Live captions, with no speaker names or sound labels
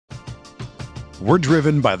We're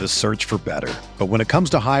driven by the search for better. But when it comes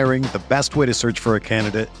to hiring, the best way to search for a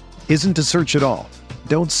candidate isn't to search at all.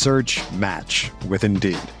 Don't search, match with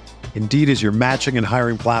Indeed. Indeed is your matching and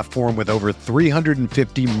hiring platform with over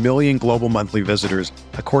 350 million global monthly visitors,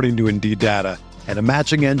 according to Indeed data, and a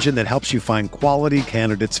matching engine that helps you find quality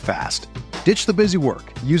candidates fast. Ditch the busy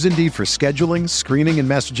work. Use Indeed for scheduling, screening, and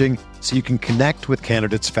messaging so you can connect with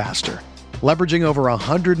candidates faster. Leveraging over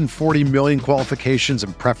 140 million qualifications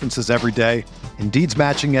and preferences every day, Indeed's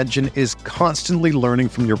matching engine is constantly learning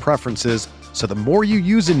from your preferences, so the more you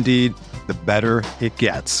use Indeed, the better it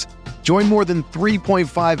gets. Join more than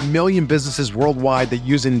 3.5 million businesses worldwide that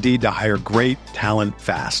use Indeed to hire great talent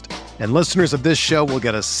fast. And listeners of this show will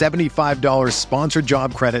get a $75 sponsored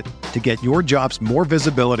job credit to get your jobs more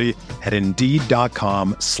visibility at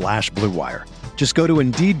Indeed.com/Blue Wire. Just go to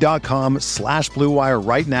Indeed.com/Blue Wire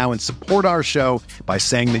right now and support our show by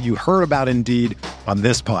saying that you heard about Indeed on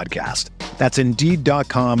this podcast. That's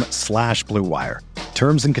Indeed.com/Blue Wire.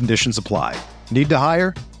 Terms and conditions apply. Need to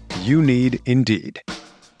hire? You need Indeed.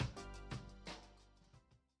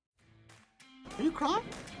 Are you crying?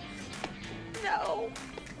 No.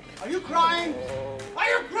 Are you crying? Are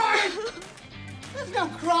you crying? There's no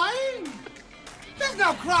crying. There's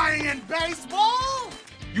no crying in baseball.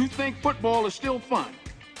 You think football is still fun?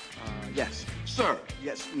 Yes. Sir?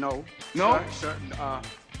 Yes. No. No? Sir. Well,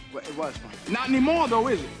 it was fun. Not anymore, though,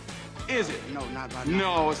 is it? Is it? No, not right now.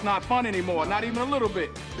 No, it's not fun anymore. Not even a little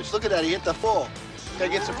bit. Bitch, look at that. He hit the fall. Gotta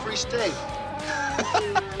get some free steak.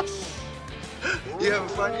 You having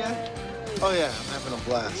fun yet? Oh, yeah. I'm having a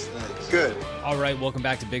blast. Thanks. Good. All right, welcome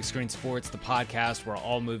back to Big Screen Sports, the podcast where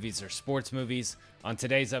all movies are sports movies. On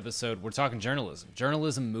today's episode, we're talking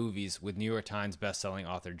journalism movies with New York Times bestselling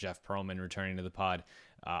author Jeff Pearlman returning to the pod.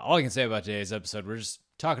 All I can say about today's episode, we're just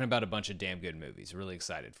talking about a bunch of damn good movies. Really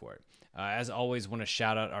excited for it. As always, want to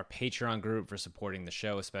shout out our Patreon group for supporting the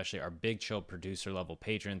show, especially our Big Chill producer level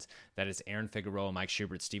patrons. That is Aaron Figueroa, Mike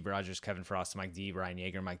Schubert, Steve Rogers, Kevin Frost, Mike D, Ryan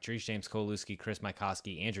Yeager, Mike Drees, James Kowalewski, Chris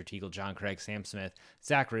Mikoski, Andrew Teagle, John Craig, Sam Smith,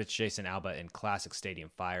 Zach Rich, Jason Alba, and Classic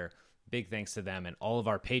Stadium Fire. Big thanks to them and all of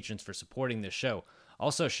our patrons for supporting this show.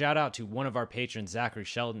 Also, shout out to one of our patrons, Zachary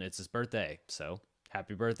Sheldon. It's his birthday, so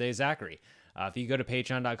happy birthday, Zachary. If you go to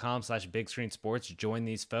patreon.com/bigscreensports, join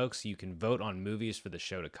these folks. You can vote on movies for the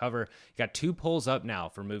show to cover. You got 2 polls up now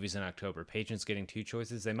for movies in October. Patrons getting 2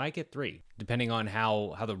 choices. They might get 3, depending on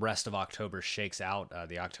how the rest of October shakes out.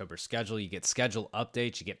 The October schedule. You get schedule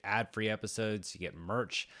updates. You get ad-free episodes. You get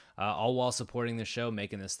merch, all while supporting the show,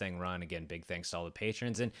 making this thing run. Again, big thanks to all the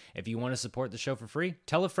patrons. And if you want to support the show for free,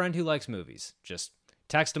 tell a friend who likes movies. Just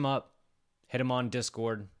text them up, hit them on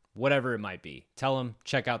Discord, whatever it might be. Tell them,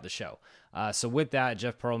 check out the show. So with that,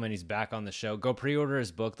 Jeff Pearlman, he's back on the show. Go pre-order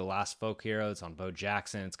his book, The Last Folk Hero. It's on Bo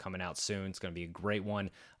Jackson. It's coming out soon. It's going to be a great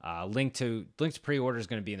one. Link to pre-order is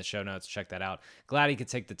going to be in the show notes. Check that out. Glad he could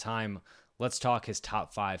take the time. Let's talk his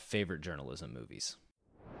top 5 favorite journalism movies.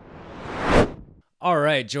 All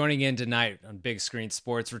right, joining in tonight on Big Screen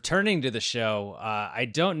Sports, returning to the show. I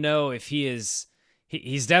don't know if he's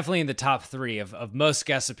definitely in the top 3 of most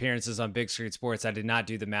guest appearances on Big Screen Sports. I did not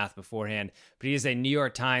do the math beforehand, but he is a New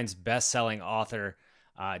York Times best-selling author,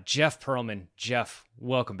 Jeff Pearlman. Jeff,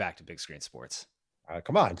 welcome back to Big Screen Sports.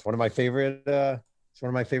 Come on, it's one of my favorite. It's one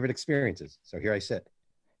of my favorite experiences. So here I sit.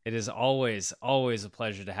 It is always a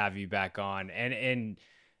pleasure to have you back on, and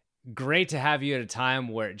great to have you at a time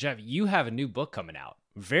where, Jeff, you have a new book coming out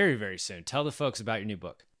very, very soon. Tell the folks about your new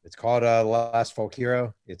book. It's called The Last Folk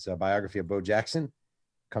Hero. It's a biography of Bo Jackson.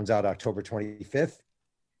 Comes out October 25th.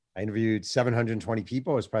 I interviewed 720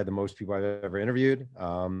 people. It's probably the most people I've ever interviewed.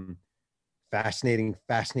 Fascinating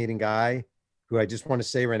guy who I just want to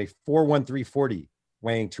say ran a 4.1340,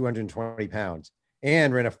 weighing 220 pounds,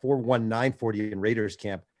 and ran a 4.1940 in Raiders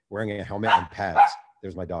camp wearing a helmet and pads.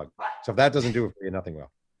 There's my dog. So if that doesn't do it for you, nothing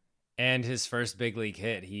will. And his first big league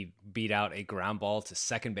hit, he beat out a ground ball to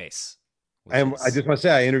second base. And I just want to say,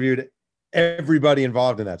 I interviewed everybody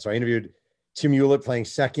involved in that. So I interviewed Tim Hewlett playing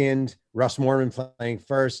second, Russ Morman playing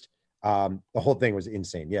first. The whole thing was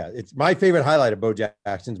insane. Yeah, it's my favorite highlight of Bo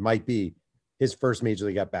Jackson's might be his first major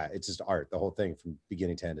league at bat. It's just art. The whole thing from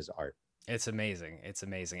beginning to end is art. It's amazing. It's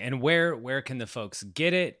amazing. And where can the folks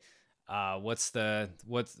get it? What's the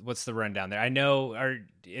rundown there? I know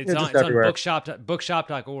it's on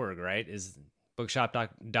bookshop.org, right? Is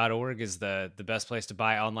bookshop.org is the best place to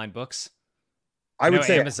buy online books? I would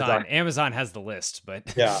say Amazon has the list,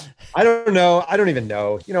 but yeah, I don't know. I don't even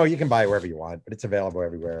know. You can buy it wherever you want, but it's available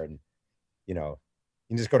everywhere. And, you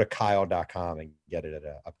can just go to Kyle.com and get it at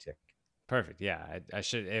an uptick. Perfect. Yeah. I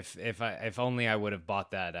should, if only I would have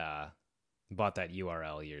bought that Bought that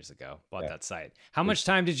URL years ago. Bought Yeah. that site. How much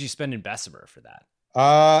time did you spend in Bessemer for that?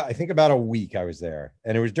 I think about a week I was there,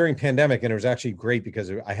 and it was during pandemic, and it was actually great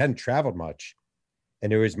because I hadn't traveled much,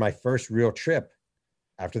 and it was my first real trip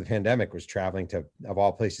after the pandemic, was traveling to, of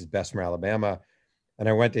all places, Bessemer, Alabama. And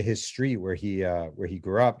I went to his street where he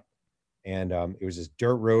grew up, and it was this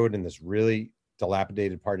dirt road in this really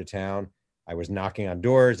dilapidated part of town. I was knocking on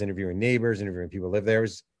doors, interviewing neighbors, interviewing people who live there. It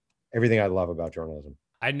was everything I love about journalism.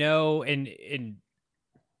 I know, and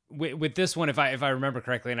with this one, if I remember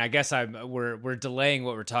correctly, and I guess we're delaying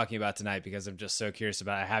what we're talking about tonight because I'm just so curious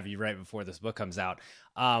about it. I have you right before this book comes out.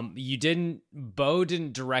 Bo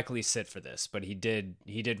didn't directly sit for this, but he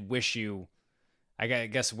did wish you, I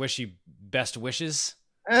guess, wish you best wishes.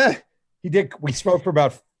 He did. We spoke for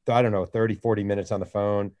about, I don't know, 30, 40 minutes on the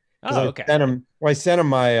phone. Oh, okay. I sent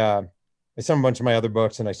him a bunch of my other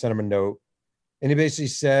books, and I sent him a note, and he basically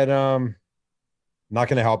said, I'm not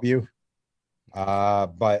going to help you.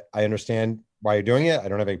 But I understand why you're doing it. I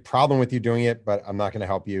don't have any problem with you doing it, but I'm not going to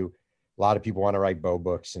help you. A lot of people want to write Bo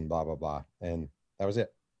books and blah, blah, blah. And that was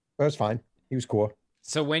it. But it was fine. He was cool.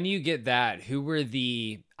 So when you get that, who were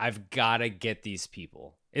I've got to get these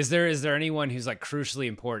people? Is there anyone who's like crucially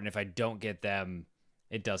important? If I don't get them,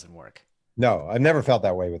 it doesn't work. No, I've never felt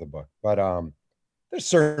that way with a book, but, there's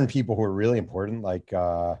certain people who are really important. Like,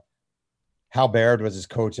 Hal Baird was his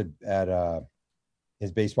coach at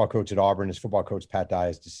his baseball coach at Auburn. His football coach, Pat Dye,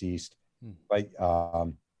 is deceased. Like,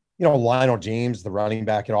 Lionel James, the running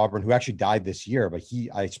back at Auburn, who actually died this year, but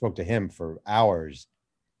I spoke to him for hours,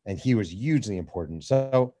 and he was hugely important.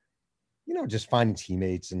 So, just finding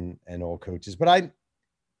teammates and old coaches. But I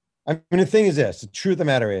mean, the thing is this, the truth of the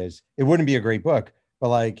matter is, it wouldn't be a great book, but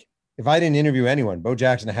like, if I didn't interview anyone, Bo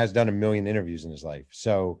Jackson has done 1 million interviews in his life.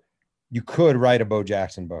 So you could write a Bo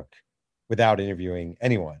Jackson book without interviewing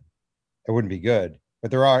anyone. It wouldn't be good. But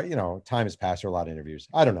there are, time has passed. There are a lot of interviews.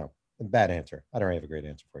 I don't know. A bad answer. I don't really have a great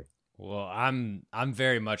answer for you. Well, I'm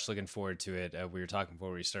very much looking forward to it. We were talking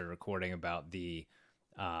before we started recording about the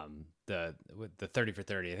 30 for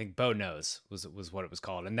 30. I think Bo Knows was what it was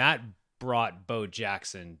called, and that brought Bo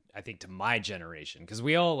Jackson, I think, to my generation, because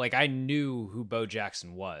we all I knew who Bo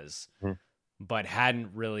Jackson was, but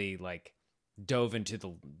hadn't really dove into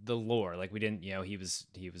the lore. Like, we didn't, he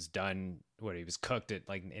was done. He was cooked at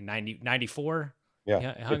in 94.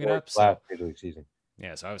 Yeah, he hung it up. So, last Major League season.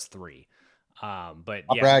 Yeah, so I was 3. But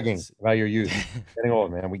I'm bragging about your youth. Getting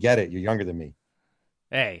old, man. We get it. You're younger than me.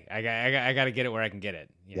 Hey, I got to get it where I can get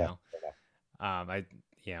it. You know.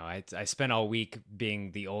 I spent all week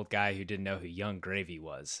being the old guy who didn't know who Young Gravy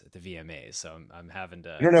was at the VMAs. So I'm having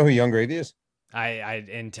to. You don't know who Young Gravy is? I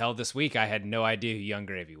until this week I had no idea who Young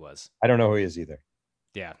Gravy was. I don't know who he is either.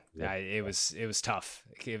 Yeah. It was tough.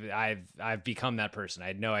 I've become that person. I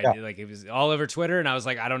had no idea. It was all over Twitter, and I was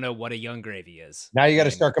like, I don't know what a Young Gravy is. Now you got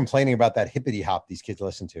to start complaining about that hippity hop these kids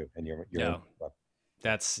listen to, and you're no.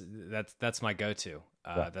 That's my go-to.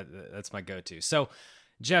 That's my go-to. So,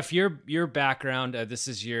 Jeff, your background. This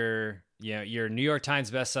is your you're a New York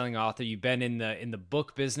Times bestselling author. You've been in the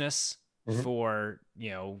book business for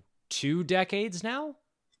 2 decades now.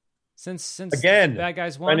 Since again, Bad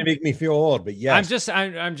Guys 1, trying to make me feel old, but yes,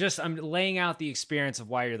 I'm laying out the experience of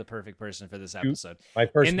why you're the perfect person for this episode. My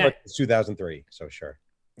first book was 2003, so sure.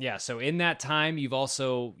 Yeah, so in that time, you've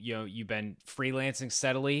also you've been freelancing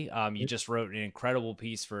steadily. You just wrote an incredible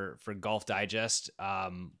piece for Golf Digest.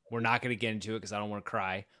 We're not going to get into it because I don't want to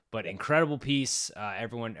cry, but incredible piece.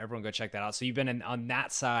 Everyone go check that out. So you've been on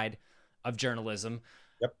that side of journalism.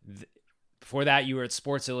 Yep. Before that, you were at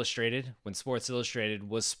Sports Illustrated when Sports Illustrated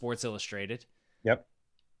was Sports Illustrated. Yep.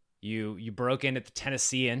 You broke in at the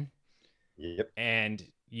Tennessean. Yep. And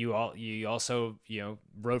you also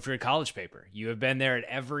wrote for your college paper. You have been there at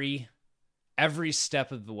every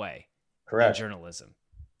step of the way. Correct. In journalism.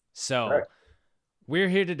 So Correct. We're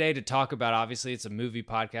here today to talk about, obviously it's a movie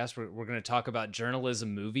podcast. We're going to talk about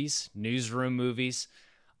journalism movies, newsroom movies.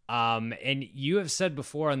 And you have said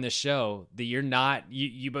before on this show that you're not,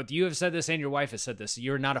 both you have said this and your wife has said this,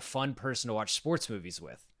 you're not a fun person to watch sports movies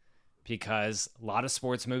with, because a lot of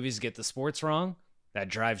sports movies get the sports wrong. That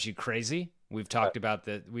drives you crazy. We've talked about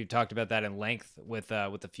that. We've talked about that in length with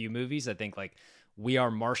a few movies. I think We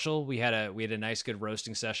Are Marshall. We had a nice good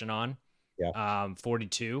roasting session on. Yeah.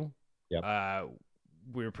 42. Yep.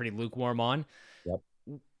 We were pretty lukewarm on. Yep.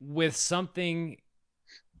 With something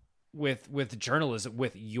with journalism,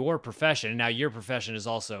 with your profession. Now your profession is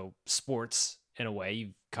also sports in a way.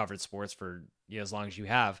 You've covered sports for as long as you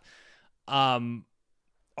have.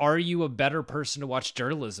 Are you a better person to watch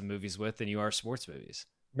journalism movies with than you are sports movies?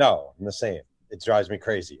 No, I'm the same. It drives me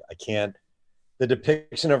crazy. I can't. The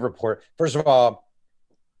depiction of first of all,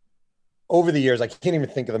 over the years, I can't even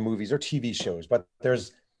think of the movies or TV shows, but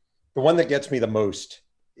there's the one that gets me the most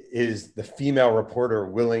is the female reporter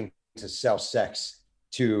willing to sell sex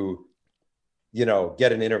to,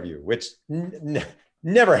 get an interview, which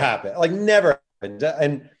never happened. Like never happened.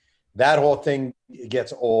 And that whole thing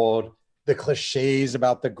gets old. The cliches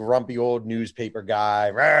about the grumpy old newspaper guy,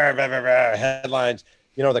 rah, rah, rah, rah, headlines,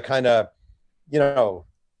 the kind of,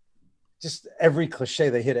 just every cliche,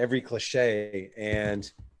 they hit every cliche, and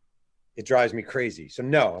it drives me crazy. So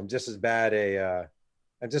no, I'm just as bad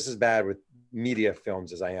with media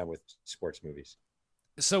films as I am with sports movies.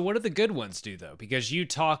 So what do the good ones do though? Because you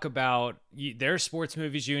talk about there are sports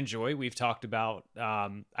movies you enjoy. We've talked about,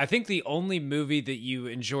 I think the only movie that you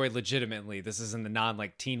enjoy legitimately, this is in the non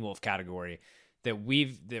like Teen Wolf category, that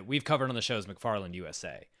we've covered on the show is McFarland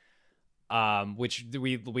USA, which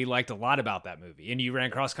we liked a lot about that movie. And you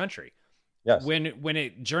ran cross country. Yes.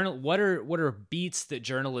 What are beats that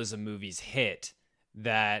journalism movies hit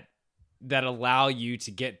that allow you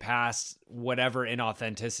to get past whatever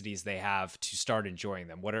inauthenticities they have to start enjoying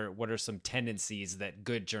them? What are some tendencies that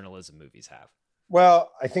good journalism movies have?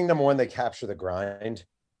 Well, I think number one, they capture the grind.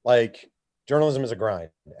 Like journalism is a grind,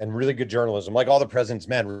 and really good journalism, like All the President's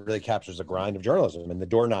Men, really captures the grind of journalism and the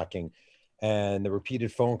door knocking and the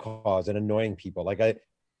repeated phone calls and annoying people.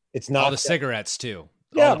 It's not all the cigarettes too.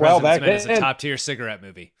 Yeah, well, back then, it's a top tier cigarette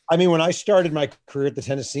movie. I mean, when I started my career at the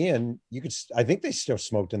Tennessean, I think they still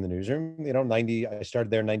smoked in the newsroom. I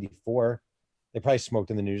started there in 94. They probably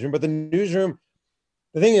smoked in the newsroom, but the newsroom,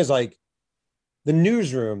 the thing is like the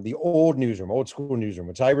newsroom, the old school newsroom,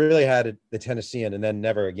 which I really had at the Tennessean and then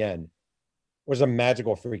never again, was a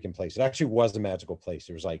magical freaking place. It actually was a magical place.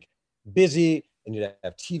 It was like busy, and you'd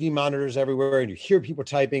have TV monitors everywhere, and you hear people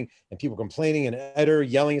typing and people complaining and an editor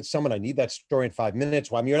yelling at someone, I need that story in 5 minutes.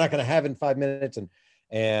 Well, I mean, you're not going to have it in 5 minutes.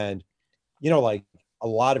 And, like a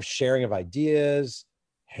lot of sharing of ideas,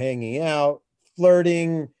 hanging out,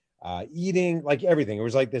 flirting, eating, like everything. It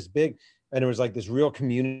was like this big, and it was like this real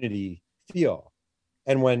community feel.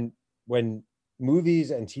 And when movies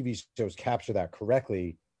and TV shows capture that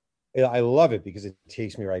correctly, I love it because it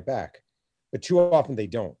takes me right back. But too often they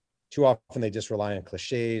don't. Too often they just rely on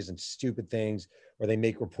cliches and stupid things, or they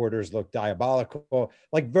make reporters look diabolical.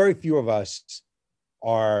 Like very few of us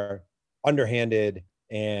are underhanded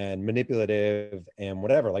and manipulative and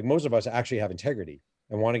whatever. Like most of us actually have integrity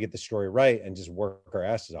and want to get the story right and just work our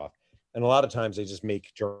asses off. And a lot of times they just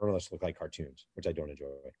make journalists look like cartoons, which I don't enjoy.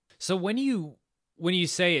 So when you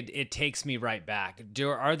say it takes me right back,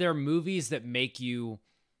 are there movies that make you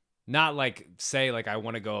not like say like I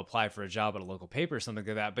want to go apply for a job at a local paper or something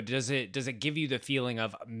like that, but does it give you the feeling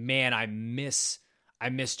of, man, I miss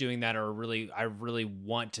doing that, or I really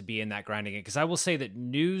want to be in that grind again? Because I will say that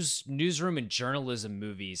newsroom and journalism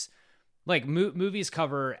movies, like movies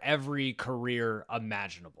cover every career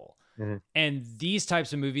imaginable. Mm-hmm. And these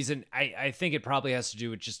types of movies, and I think it probably has to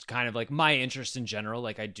do with just kind of like my interest in general.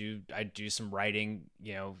 Like I do some writing,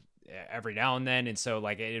 every now and then. And so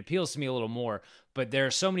like it appeals to me a little more, but there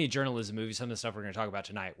are so many journalism movies, some of the stuff we're going to talk about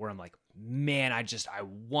tonight, where I'm like, man, I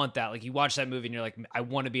want that. Like you watch that movie and you're like, I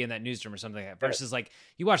want to be in that newsroom or something like that. Versus like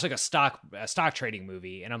you watch like a stock trading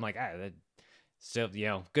movie and I'm like, that still,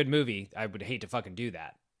 good movie. I would hate to fucking do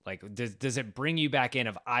that. Like, does it bring you back in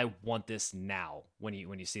of, I want this now when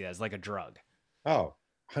you see that? It's like a drug. Oh,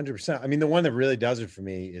 100%. I mean, the one that really does it for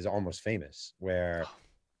me is Almost Famous,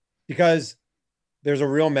 because there's a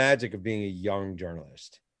real magic of being a young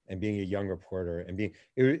journalist and being a young reporter and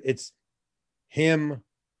it's him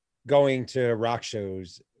going to rock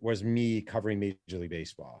shows was me covering Major League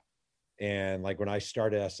Baseball. And like when I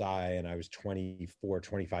started SI and I was 24,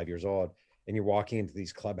 25 years old, and you're walking into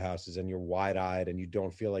these clubhouses and you're wide-eyed and you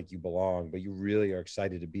don't feel like you belong, but you really are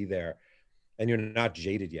excited to be there and you're not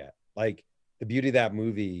jaded yet. Like the beauty of that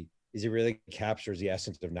movie is it really captures the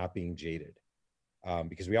essence of not being jaded.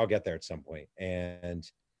 Because we all get there at some point. And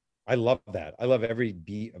I love that. I love every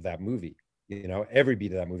beat of that movie, every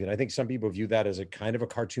beat of that movie. And I think some people view that as a kind of a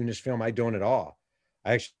cartoonish film. I don't at all.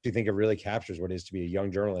 I actually think it really captures what it is to be a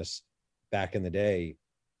young journalist back in the day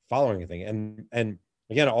following a thing. And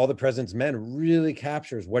again, All the President's Men really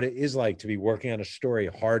captures what it is like to be working on a story,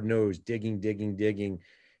 hard-nosed, digging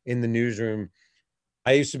in the newsroom.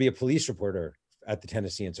 I used to be a police reporter at the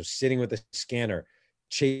Tennessean. So sitting with a scanner,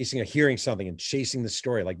 hearing something and chasing the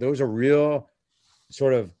story. Like those are real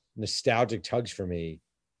sort of nostalgic tugs for me.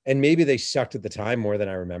 And maybe they sucked at the time more than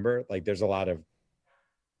I remember. Like there's a lot of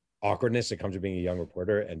awkwardness that comes with being a young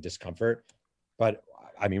reporter and discomfort. But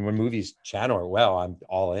I mean, when movies channel it well, I'm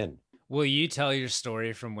all in. Will you tell your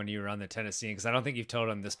story from when you were on the Tennessean? Because I don't think you've told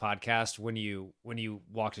on this podcast when you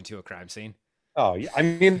walked into a crime scene. Oh, yeah. I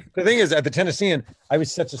mean, the thing is, at the Tennessean, I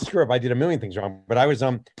was such a screw up. I did a million things wrong, but I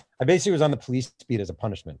basically was on the police beat as a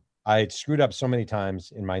punishment. I had screwed up so many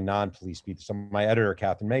times in my non-police beat. So my editor,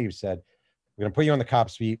 Catherine Mayhew, said, "We're going to put you on the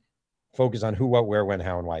cops beat. Focus on who, what, where, when,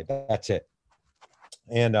 how, and why. That's it."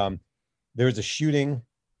 And there was a shooting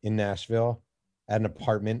in Nashville at an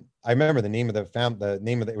apartment. I remember the name of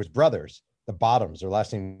it was Brothers, the Bottoms. Their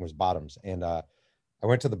last name was Bottoms, and I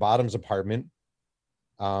went to the Bottoms apartment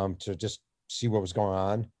to just see what was going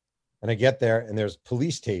on. And I get there and there's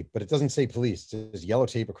police tape, but it doesn't say police. There's yellow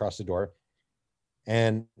tape across the door.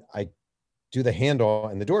 And I do the handle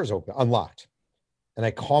and the door is open, unlocked. And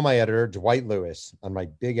I call my editor, Dwight Lewis, on my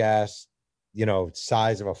big ass,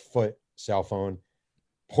 size of a foot cell phone,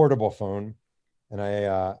 portable phone. And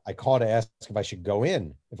I call to ask if I should go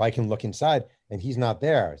in, if I can look inside, and he's not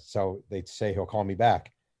there. So they say he'll call me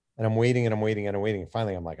back. And I'm waiting and I'm waiting and I'm waiting. And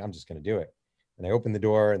finally, I'm like, I'm just going to do it. And I open the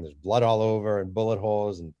door and there's blood all over and bullet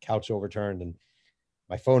holes and couch overturned. And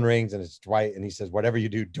my phone rings and it's Dwight. And he says, "Whatever you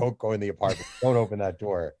do, don't go in the apartment. Don't open that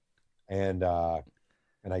door." And I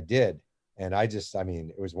did. And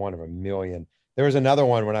it was one of a million. There was another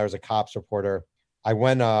one when I was a cops reporter. I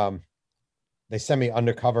went, they sent me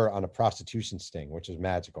undercover on a prostitution sting, which is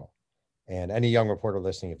magical. And any young reporter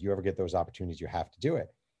listening, if you ever get those opportunities, you have to do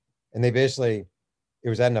it. And it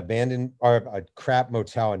was at an abandoned or a crap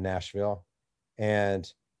motel in Nashville.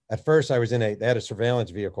 And at first they had a surveillance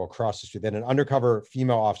vehicle across the street. They had an undercover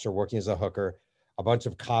female officer working as a hooker, a bunch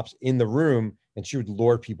of cops in the room, and she would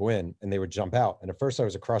lure people in and they would jump out. And at first I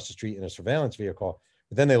was across the street in a surveillance vehicle,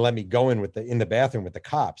 but then they let me go in the bathroom with the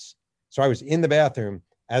cops. So I was in the bathroom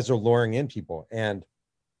as they're luring in people. And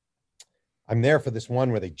I'm there for this one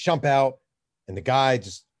where they jump out and the guy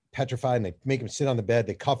just petrified and they make him sit on the bed.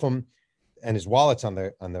 They cuff him and his wallet's on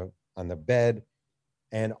the bed.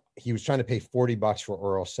 And he was trying to pay $40 for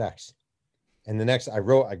oral sex. And I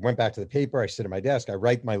went back to the paper. I sit at my desk. I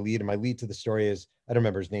write my lead. And my lead to the story is, I don't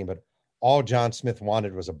remember his name, but all John Smith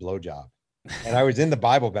wanted was a blowjob. And I was in the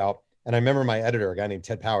Bible Belt. And I remember my editor, a guy named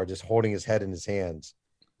Ted Power, just holding his head in his hands.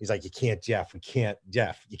 He's like, "You can't, Jeff. You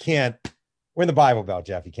can't. We're in the Bible Belt,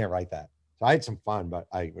 Jeff. You can't write that." So I had some fun, but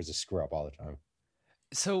I was a screw up all the time.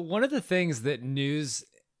 So one of the things that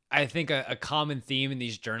I think a common theme in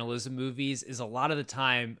these journalism movies is a lot of the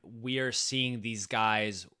time we are seeing these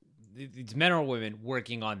guys, these men or women,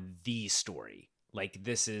 working on the story. Like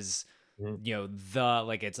this is,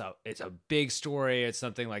 it's a big story. It's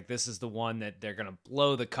something like this is the one that they're going to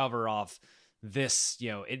blow the cover off this,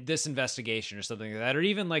 this investigation or something like that. Or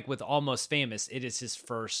even like with Almost Famous, it is his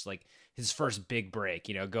first big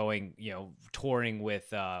break, going, touring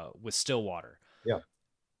with Stillwater. Yeah.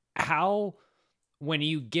 How, when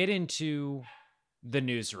you get into the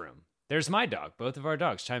newsroom, there's my dog, both of our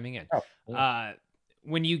dogs chiming in. Oh, yeah.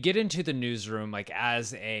 When you get into the newsroom, like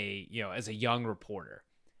as a young reporter,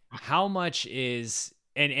 how much is,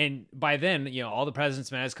 and by then, All the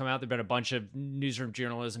President's Men has come out. There've been a bunch of newsroom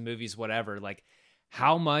journalism movies, whatever. Like,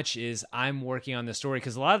 how much is I'm working on this story?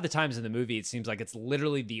 Because a lot of the times in the movie, it seems like it's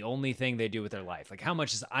literally the only thing they do with their life. Like, how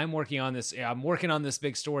much is I'm working on this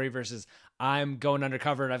big story versus I'm going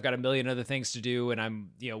undercover and I've got a million other things to do. And I'm,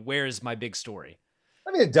 where's my big story?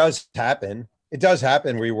 I mean, it does happen. It does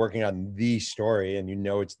happen where you're working on the story and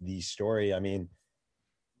it's the story. I mean,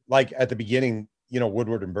 like at the beginning,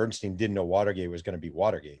 Woodward and Bernstein didn't know Watergate was going to be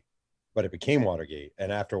Watergate, but it became Watergate.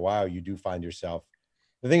 And after a while, you do find yourself.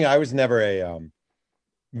 The thing, I was never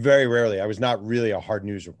very rarely, I was not really a hard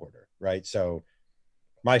news reporter, right? So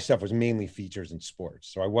my stuff was mainly features and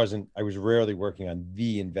sports. So I was rarely working on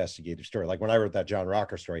the investigative story. Like when I wrote that John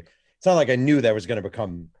Rocker story, it's not like I knew that was going to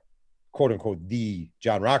become quote unquote the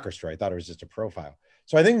John Rocker story. I thought it was just a profile.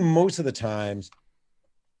 So I think most of the times,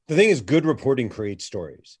 the thing is, good reporting creates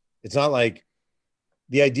stories. It's not like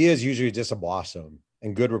the idea is usually just a blossom,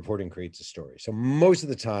 and good reporting creates a story. So most of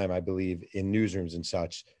the time, I believe in newsrooms and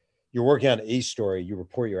such, you're working on a story, you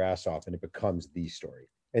report your ass off, and it becomes the story.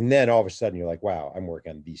 And then all of a sudden you're like, wow, I'm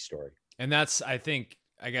working on the story. And that's, I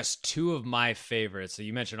guess, two of my favorites. So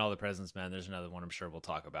you mentioned All the President's Men. There's another one I'm sure we'll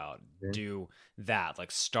talk about. Mm-hmm. Do that.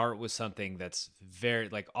 Like start with something that's very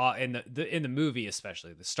like in the movie,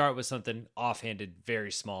 especially start with something offhanded,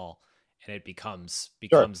 very small, and it becomes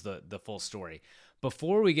Sure. the full story.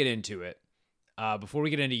 Before we get into it, before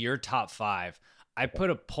we get into your top 5, I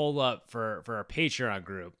put a poll up for our Patreon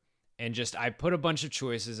group, and I put a bunch of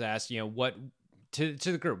choices, asked, what to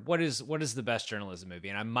the group, what is the best journalism movie?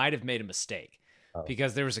 And I might have made a mistake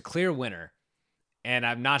because there was a clear winner, and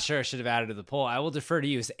I'm not sure I should have added to the poll. I will defer to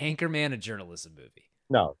you. Is Anchorman a journalism movie?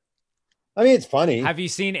 No. I mean, it's funny. Have you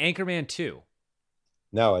seen Anchorman 2?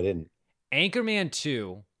 No, I didn't. Anchorman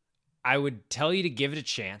 2 I would tell you to give it a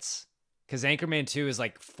chance because Anchorman 2 is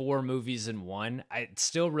like 4 movies in one. It's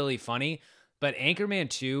still really funny, but Anchorman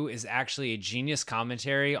 2 is actually a genius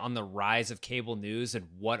commentary on the rise of cable news and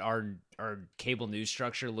what our cable news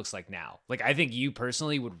structure looks like now. Like, I think you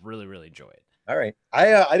personally would really, really enjoy it. All right.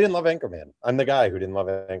 I didn't love Anchorman. I'm the guy who didn't love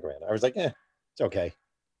Anchorman. I was like, it's okay.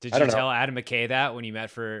 Did you tell Adam McKay that when you met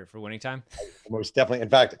for Winning Time? Most definitely. In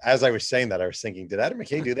fact, as I was saying that, I was thinking, did Adam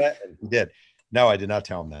McKay do that? And he did. No, I did not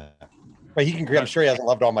tell him that. But he can. I'm sure he hasn't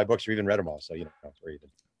loved all my books or even read them all. So that's where he did.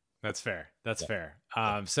 That's fair. That's fair.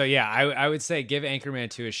 So yeah, I would say give Anchorman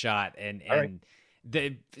 2 a shot and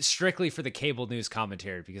strictly for the cable news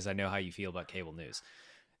commentary because I know how you feel about cable news.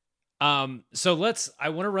 So I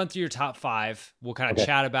want to run through your top 5. We'll kind of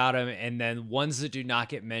chat about them, and then ones that do not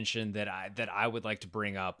get mentioned that I would like to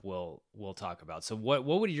bring up, we'll talk about. So what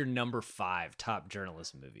would your number 5 top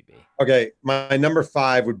journalism movie be? Okay, my number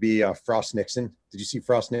 5 would be Frost Nixon. Did you see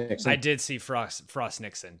Frost Nixon? I did see Frost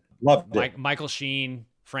Nixon. Loved it. Michael Sheen,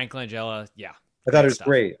 Frank Langella. Yeah. I thought it was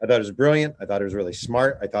great. I thought it was brilliant. I thought it was really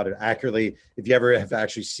smart. I thought it accurately, if you ever have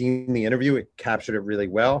actually seen the interview, it captured it really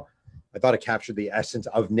well. I thought it captured the essence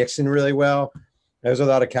of Nixon really well. I also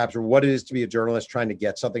thought it captured what it is to be a journalist trying to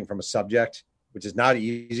get something from a subject, which is not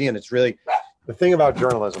easy. And it's really the thing about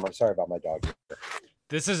journalism. I'm sorry about my dog.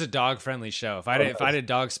 This is a dog-friendly show. If I had a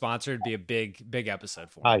dog sponsored, it'd be a big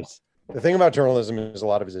episode for me. Nice. The thing about journalism is a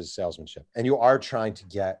lot of it is salesmanship. And you are trying to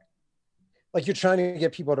get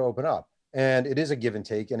people to open up. And it is a give and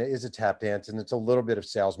take, and it is a tap dance, and it's a little bit of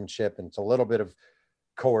salesmanship, and it's a little bit of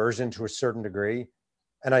coercion to a certain degree.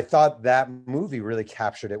 And I thought that movie really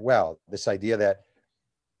captured it well. This idea that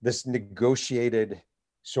this negotiated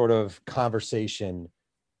sort of conversation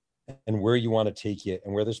and where you want to take it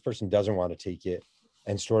and where this person doesn't want to take it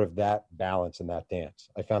and sort of that balance and that dance.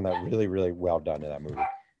 I found that really, really well done in that movie.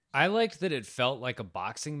 I liked that it felt like a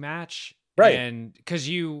boxing match. Right. And because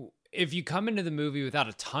if you come into the movie without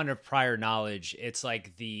a ton of prior knowledge, it's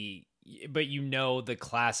like the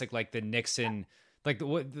classic, like the Nixon, like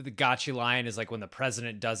the gotcha line is like when the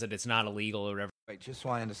president does it, it's not illegal or whatever. Wait, just so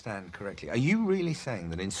I understand correctly, are you really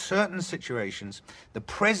saying that in certain situations, the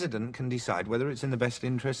president can decide whether it's in the best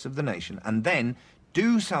interests of the nation and then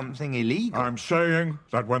do something illegal? I'm saying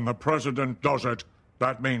that when the president does it,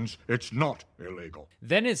 that means it's not illegal.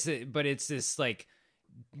 Then it's this like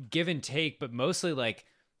give and take, but mostly like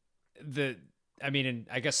and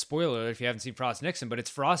I guess spoiler alert if you haven't seen Frost Nixon, but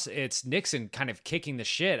it's Nixon kind of kicking the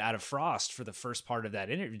shit out of Frost for the first part of that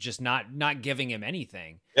interview, just not giving him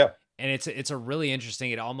anything. Yeah. And it's a really interesting,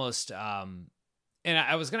 it almost, and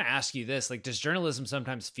I was going to ask you this, like, does journalism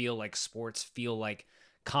sometimes feel like sports feel like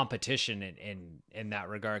competition in that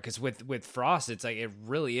regard? Because with Frost, it's like, it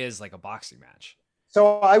really is like a boxing match.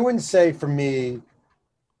 So I wouldn't say for me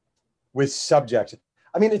with subject,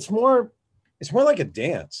 I mean, it's more like a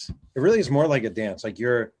dance. It really is more like a dance. Like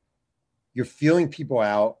you're feeling people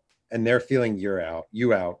out and they're feeling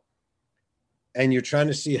you out. And you're trying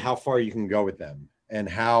to see how far you can go with them and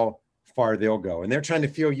how far they'll go. And they're trying to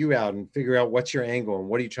feel you out and figure out what's your angle and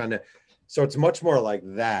what are you trying to. So it's much more like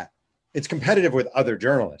that. It's competitive with other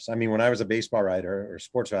journalists. I mean, when I was a baseball writer or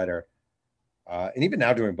sports writer, and even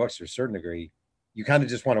now doing books to a certain degree, you kind of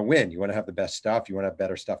just want to win. You want to have the best stuff. You want to have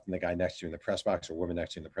better stuff than the guy next to you in the press box or woman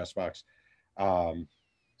next to you in the press box.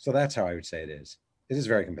 So that's how I would say it is. It is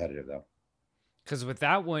very competitive though. Because with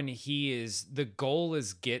that one, the goal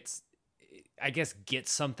is get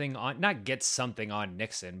something on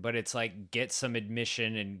Nixon, but it's like get some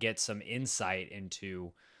admission and get some insight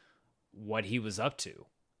into what he was up to.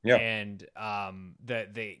 Yeah. And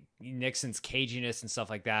the Nixon's caginess and stuff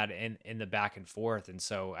like that in the back and forth. And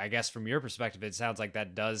so I guess from your perspective, it sounds like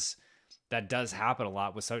that does happen a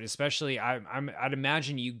lot with some, especially I'd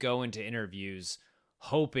imagine you go into interviews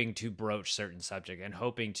hoping to broach certain subject and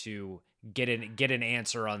hoping to get an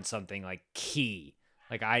answer on something like key.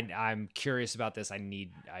 Like I'm curious about this.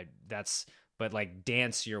 But like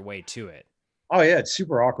dance your way to it. Oh yeah. It's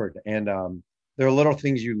super awkward. And, there are little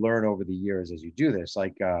things you learn over the years as you do this.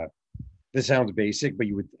 Like this sounds basic, but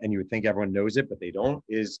you would think everyone knows it, but they don't.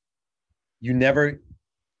 Is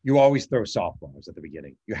you always throw softballs at the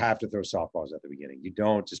beginning. You have to throw softballs at the beginning. You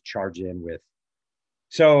don't just charge in with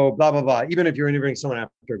so blah blah blah. Even if you're interviewing someone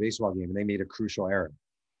after a baseball game and they made a crucial error,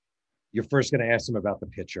 you're first going to ask them about the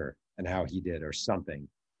pitcher and how he did or something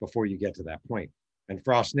before you get to that point. And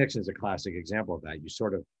Frost Nixon is a classic example of that.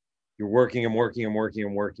 You're working them,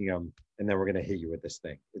 and then we're going to hit you with this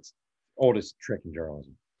thing. It's oldest trick in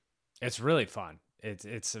journalism. It's really fun.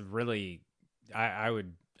 It's a really, I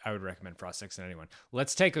would recommend Frost Nixon to anyone.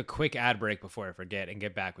 Let's take a quick ad break before I forget and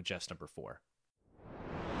get back with Jeff's number 4.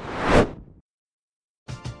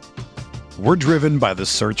 We're driven by the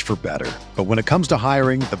search for better. But when it comes to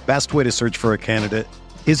hiring, the best way to search for a candidate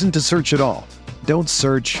isn't to search at all. Don't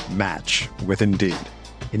search, match with Indeed.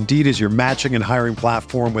 Indeed is your matching and hiring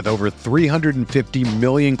platform with over 350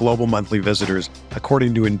 million global monthly visitors,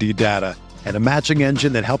 according to Indeed data, and a matching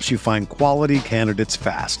engine that helps you find quality candidates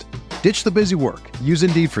fast. Ditch the busy work. Use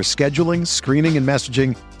Indeed for scheduling, screening, and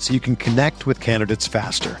messaging so you can connect with candidates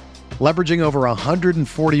faster. Leveraging over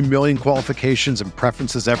 140 million qualifications and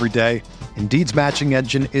preferences every day, Indeed's matching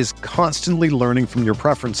engine is constantly learning from your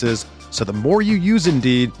preferences, so the more you use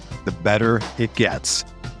Indeed, the better it gets.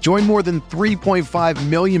 Join more than 3.5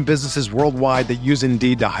 million businesses worldwide that use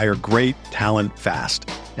Indeed to hire great talent fast.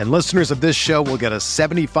 And listeners of this show will get a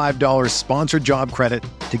 $75 sponsored job credit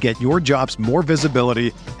to get your jobs more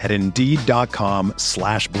visibility at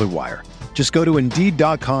Indeed.com/Blue Wire. Just go to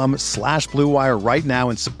Indeed.com/Blue Wire right now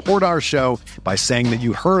and support our show by saying that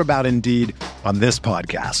you heard about Indeed on this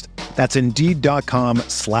podcast. That's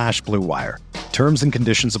Indeed.com/Blue Wire. Terms and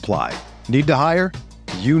conditions apply. Need to hire?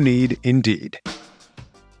 You need Indeed.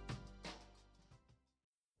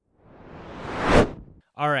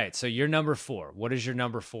 All right, so you're number 4. What is your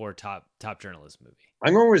number 4 top journalism movie?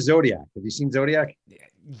 I'm going with Zodiac. Have you seen Zodiac?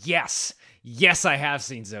 Yes, I have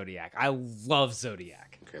seen Zodiac. I love Zodiac.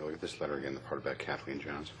 Okay, look at this letter again, the part about Kathleen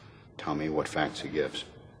Jones. Tell me what facts he gives.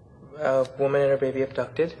 A woman and her baby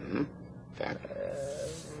abducted. Mm-hmm. Fact.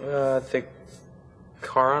 The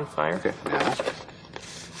car on fire. Okay, now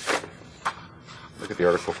look at the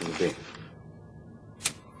article from the Bee.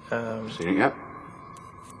 Seen it yet?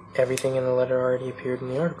 Everything in the letter already appeared in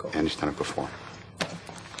the article. And he's done it before.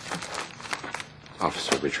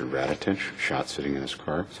 Officer Richard Raditich, shot sitting in his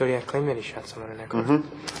car. Zodiac claimed that he shot someone in their car.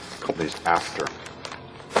 Mm-hmm. A couple days after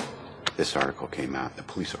this article came out, the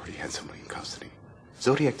police already had somebody in custody.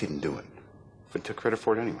 Zodiac didn't do it, but took credit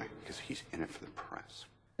for it anyway, because he's in it for the press.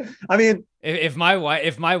 I mean, if my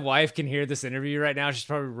wife can hear this interview right now, she's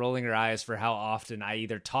probably rolling her eyes for how often I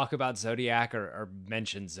either talk about Zodiac or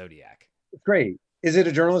mention Zodiac. It's great. Is it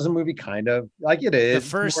a journalism movie? Kind of. Like it is.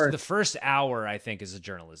 The first hour, I think, is a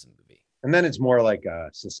journalism movie. And then it's more like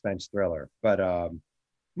a suspense thriller. But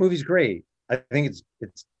movie's great. I think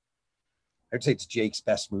I'd say it's Jake's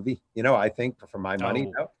best movie. I think for my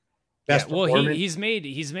money. Best he's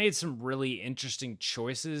made some really interesting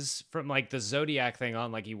choices from like the Zodiac thing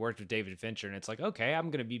on, like he worked with David Fincher, and it's like, okay, I'm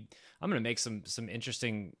gonna make some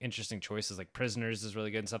interesting choices. Like Prisoners is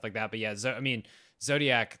really good and stuff like that. But yeah,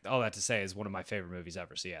 Zodiac, all that to say, is one of my favorite movies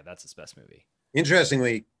ever. So yeah, that's his best movie.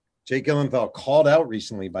 Interestingly, Jake Gyllenhaal called out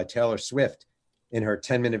recently by Taylor Swift in her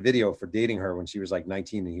 10-minute video for dating her when she was like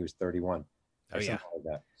 19 and he was 31. Oh yeah, like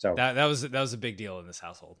that. So that was a big deal in this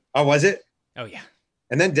household. Oh, was it? Oh yeah.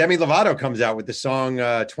 And then Demi Lovato comes out with the song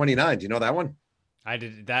 29. Do you know that one? I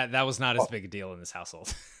did. That was not as big a deal in this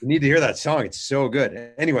household. You need to hear that song. It's so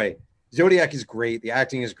good. Anyway, Zodiac is great. The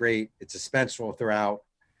acting is great. It's suspenseful throughout.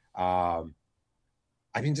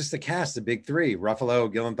 Just the cast, the big three: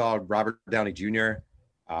 Ruffalo, Gyllenhaal, Robert Downey Jr.,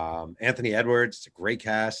 Anthony Edwards. It's a great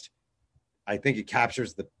cast. I think it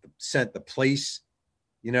captures the place,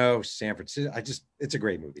 San Francisco. It's a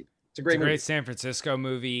great movie. It's a great San Francisco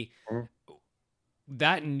movie. Mm-hmm.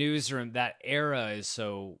 That newsroom, that era is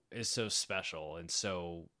so special, and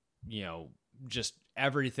so just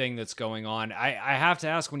everything that's going on. I have to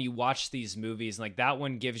ask, when you watch these movies, like that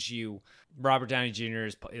one gives you Robert Downey Jr.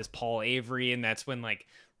 is Paul Avery, and that's when like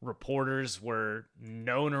reporters were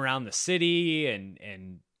known around the city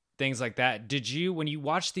and things like that. Did you, when you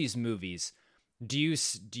watch these movies, do you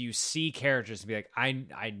see characters and be like,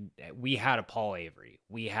 we had a Paul Avery,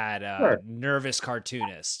 we had a nervous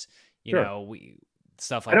cartoonist,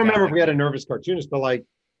 stuff like that. I don't remember if we had a nervous cartoonist, but like,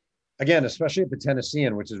 again, especially at the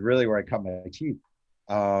Tennessean, which is really where I cut my teeth.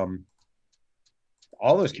 All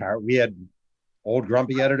those characters, we had old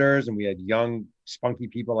grumpy editors and we had young spunky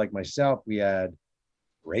people like myself. We had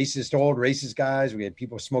old racist guys. We had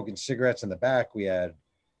people smoking cigarettes in the back. We had,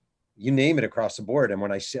 you name it, across the board. And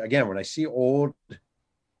when I see old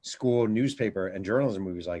school newspaper and journalism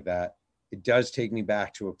movies like that, it does take me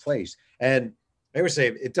back to a place. And I always say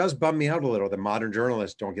it does bum me out a little that modern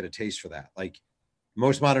journalists don't get a taste for that. Like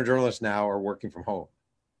most modern journalists now are working from home,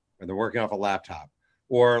 or they're working off a laptop.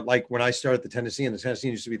 Or like when I started the Tennessean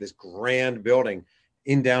used to be this grand building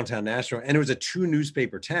in downtown Nashville, and it was a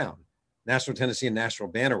 2-newspaper town. Nashville, Tennessee, and Nashville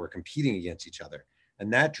Banner were competing against each other,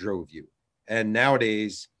 and that drove you. And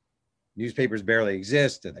nowadays, newspapers barely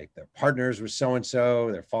exist, and they're partners with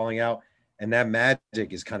so-and-so, they're falling out, and that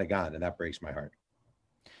magic is kind of gone, and that breaks my heart.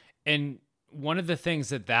 And one of the things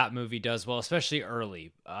that movie does well, especially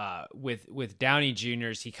early, with Downey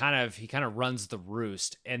Jr.'s, he kind of runs the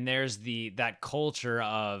roost, and there's that culture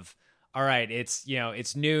of all right, it's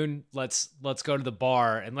noon. Let's go to the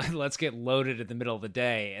bar and let's get loaded in the middle of the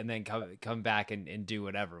day and then come back and do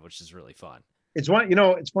whatever, which is really fun. It's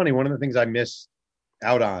funny. One of the things I miss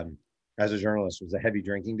out on as a journalist was the heavy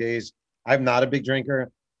drinking days. I'm not a big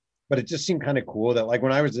drinker, but it just seemed kind of cool that like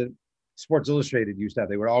when I was at Sports Illustrated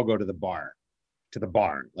they would all go to the bar,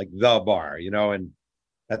 like the bar, and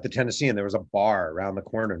at the Tennessean, there was a bar around the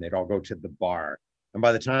corner and they'd all go to the bar. And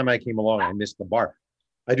by the time I came along, I missed the bar.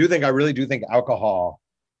 I really do think alcohol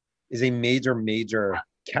is a major, major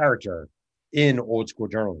character in old school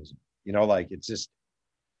journalism. Like it's just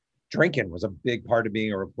drinking was a big part of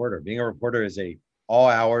being a reporter. Being a reporter is a all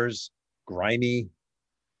hours, grimy,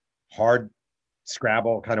 hard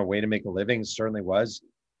scrabble kind of way to make a living. Certainly was.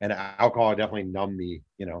 And alcohol definitely numbed the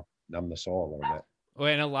soul a little bit. Well,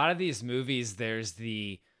 in a lot of these movies, there's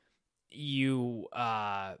you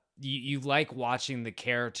like watching the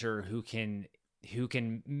character who can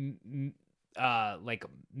like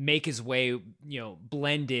make his way,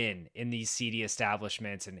 blend in these seedy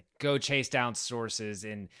establishments and go chase down sources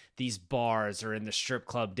in these bars or in the strip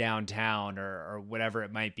club downtown or whatever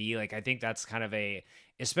it might be. Like, I think that's kind of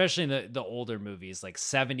especially in the older movies, like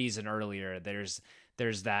 70s and earlier, there's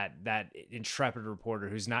that intrepid reporter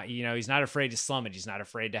who's not, he's not afraid to slum it. He's not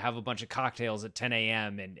afraid to have a bunch of cocktails at 10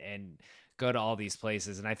 a.m. and go to all these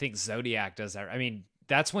places. And I think Zodiac does that. I mean,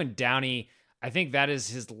 that's when Downey, I think that is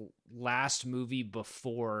his last movie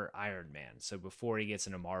before Iron Man. So before he gets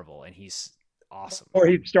into Marvel, and he's awesome. Or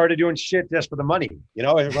he started doing shit just for the money,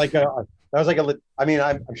 I'm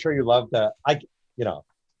sure you love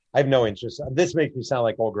I have no interest. This makes me sound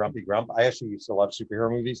like old Grumpy Grump. I actually used to love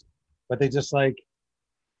superhero movies, but they just like,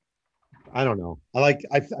 I don't know. I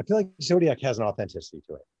feel like Zodiac has an authenticity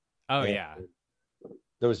to it. Oh, and yeah.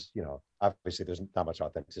 Those, obviously there's not much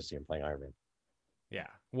authenticity in playing Iron Man. Yeah.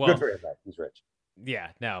 Well, good for him. He's rich. Yeah.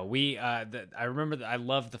 No, I remember that I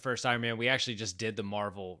loved the first Iron Man. We actually just did the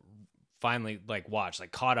Marvel, finally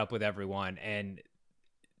caught up with everyone, and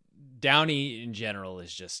Downey in general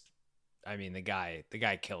is just, I mean, the guy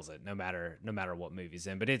kills it no matter what movie's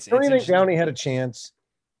in, but I think Downey had a chance.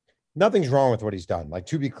 Nothing's wrong with what he's done. Like,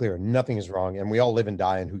 to be clear, nothing is wrong. And we all live and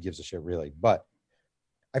die, and who gives a shit, really? But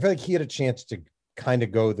I feel like he had a chance to kind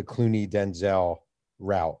of go the Clooney Denzel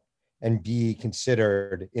route and be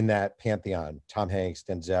considered in that pantheon. Tom Hanks,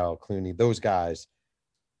 Denzel, Clooney, those guys.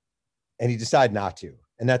 And he decided not to.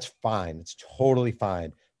 And that's fine. It's totally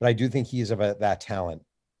fine. But I do think he is of that talent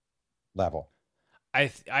level. I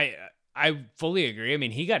fully agree. I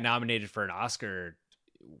mean, he got nominated for an Oscar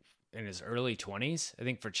in his early 20s, I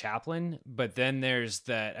think, for Chaplin. But then there's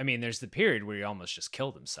the period where he almost just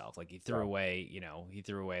killed himself. Like, he threw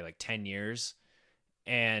away like 10 years.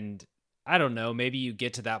 And I don't know, maybe you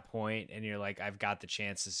get to that point and you're like, I've got the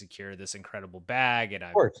chance to secure this incredible bag and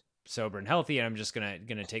I'm sober and healthy and I'm just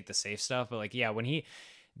gonna take the safe stuff. But like, yeah, when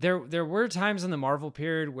there were times in the Marvel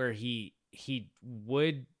period where he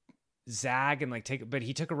would zag and but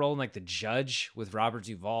he took a role in like The Judge with Robert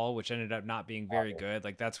Duvall, which ended up not being very good.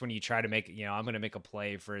 Like, that's when you try to make, I'm going to make a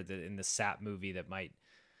play in the Sap movie that might,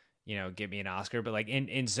 get me an Oscar. But like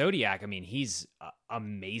in Zodiac, I mean, he's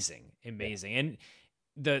amazing. And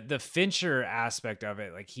the Fincher aspect of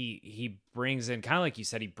it, like he brings in, kind of like you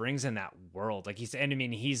said, he brings in that world. Like he's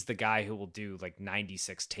the guy who will do like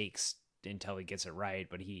 96 takes until he gets it right.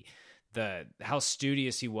 But how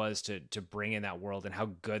studious he was to bring in that world and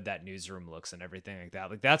how good that newsroom looks and everything like that.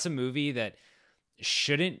 Like, that's a movie that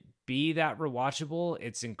shouldn't be that rewatchable.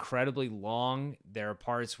 It's incredibly long. There are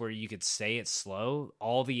parts where you could say it's slow.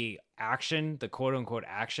 All the action, the quote unquote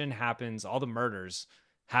action happens, all the murders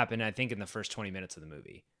happen, I think, in the first 20 minutes of the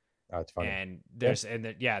movie. Oh, it's funny. And there's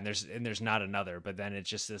not another, but then it's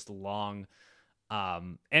just this long,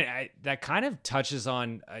 that kind of touches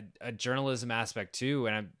on a journalism aspect too.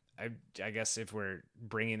 And I guess if we're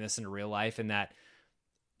bringing this into real life, in that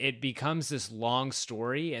it becomes this long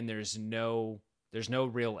story and there's no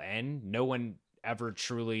real end. No one ever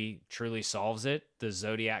truly solves it. The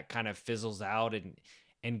Zodiac kind of fizzles out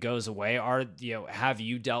and goes away. Have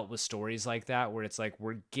you dealt with stories like that where it's like,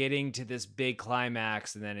 we're getting to this big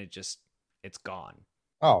climax and then it's gone?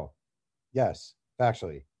 Oh, yes,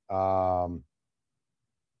 actually.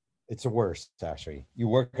 It's the worst, actually. You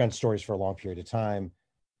work on stories for a long period of time.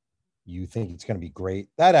 You think it's going to be great.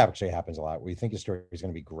 That actually happens a lot, where you think your story is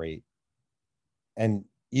going to be great, and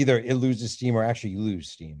either it loses steam or actually you lose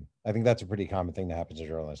steam. I think that's a pretty common thing that happens to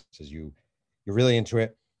journalists, is you're really into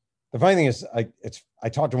it. The funny thing is, I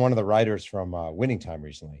talked to one of the writers from Winning Time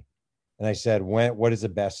recently, and I said, what is the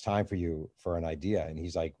best time for you for an idea? And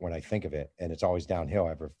he's like, when I think of it, and it's always downhill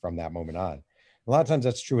ever from that moment on. A lot of times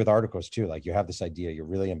that's true with articles too. Like you have this idea, you're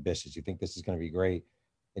really ambitious, you think this is going to be great.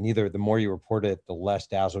 And either the more you report it, the less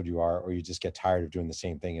dazzled you are, or you just get tired of doing the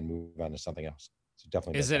same thing and move on to something else. So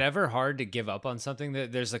definitely. Is it ever hard to give up on something?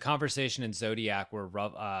 There's a conversation in Zodiac where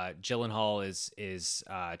Gyllenhaal is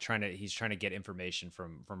trying to get information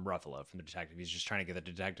from Ruffalo, from the detective. He's just trying to get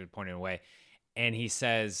the detective pointed away. And he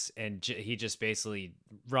says, he just basically,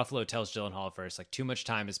 Ruffalo tells Gyllenhaal first, like, too much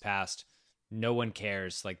time has passed. No one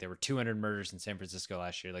cares. Like, there were 200 murders in San Francisco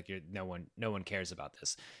last year. Like, no one cares about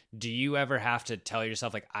this. Do you ever have to tell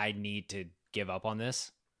yourself, like, I need to give up on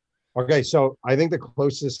this? Okay, so I think the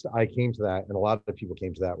closest I came to that, and a lot of people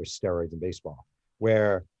came to that, was steroids in baseball,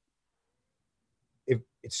 where it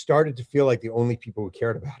started to feel like the only people who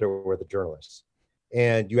cared about it were the journalists.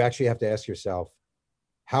 And you actually have to ask yourself,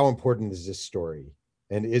 how important is this story?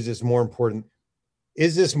 And is this more important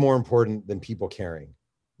than people caring?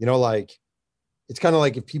 You know, like, it's kind of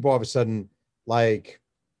like if people all of a sudden, like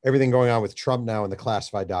everything going on with Trump now and the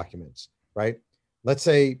classified documents, right? Let's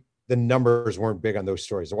say the numbers weren't big on those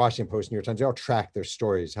stories. The Washington Post, New York Times, they all track their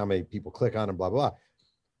stories, how many people click on them, blah, blah, blah.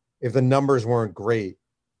 If the numbers weren't great,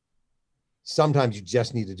 sometimes you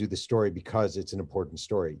just need to do the story because it's an important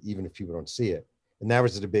story, even if people don't see it. And that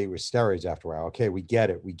was the debate with steroids after a while. Okay, we get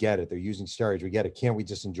it. They're using steroids. We get it. Can't we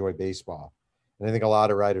just enjoy baseball? And I think a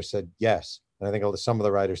lot of writers said yes. And I think some of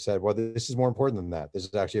the writers said, well, this is more important than that. This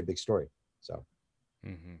is actually a big story. So,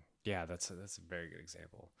 yeah, that's a very good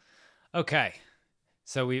example. Okay,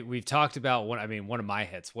 so we've talked about one of my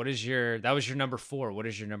hits. That was your number 4. What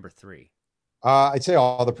is your number 3? I'd say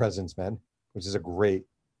All the President's Men, which is a great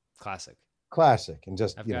classic. And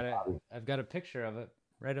just I've got a picture of it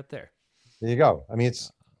right up there. There you go. I mean,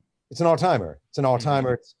 it's an all-timer. It's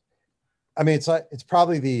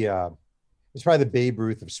probably the Babe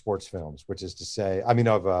Ruth of sports films, which is to say,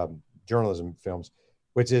 of journalism films,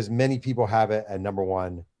 which is many people have it at number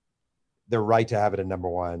 1. They're right to have it at number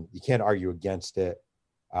 1. You can't argue against it.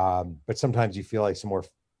 But sometimes you feel like some more,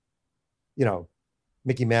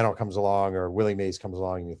 Mickey Mantle comes along or Willie Mays comes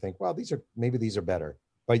along and you think, well, these are better,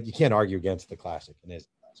 but you can't argue against the classic. It is a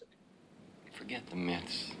classic. Forget the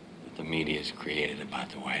myths that the media's created about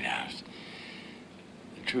the White House.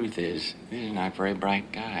 The truth is, these are not very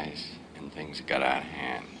bright guys, and things got out of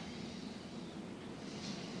hand.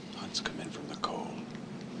 Hunt's come in from the cold.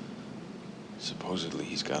 Supposedly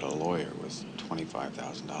he's got a lawyer with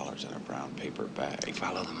 $25,000 in a brown paper bag.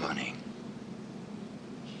 Follow the money.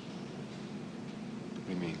 What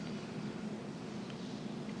do you mean?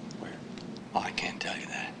 Where? Oh, I can't tell you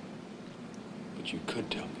that. But you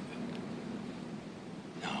could tell me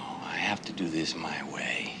that. No, I have to do this my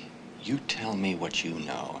way. You tell me what you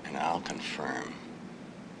know, and I'll confirm.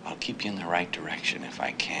 I'll keep you in the right direction if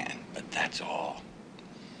I can, but that's all.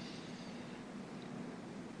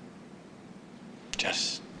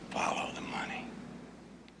 Just follow the money.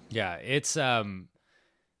 Yeah, it's that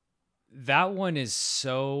one is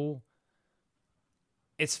so,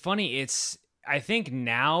 it's funny. I think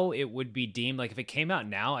now it would be deemed, like if it came out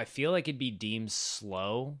now, I feel like it'd be deemed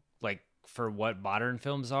slow, like for what modern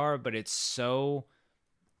films are, but it's so,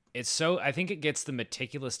 I think it gets the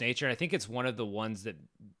meticulous nature. I think it's one of the ones that,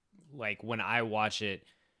 like, when I watch it,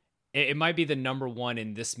 it might be the number 1,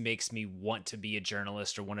 and this makes me want to be a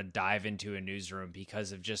journalist or want to dive into a newsroom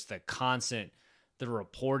because of just the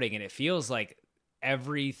reporting. And it feels like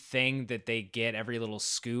everything that they get, every little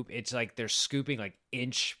scoop, it's like they're scooping like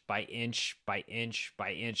inch by inch by inch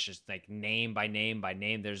by inch, just like name by name by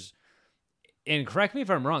name. And correct me if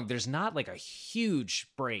I'm wrong, there's not like a huge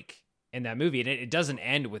break in that movie. And it doesn't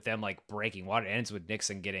end with them like breaking water. It ends with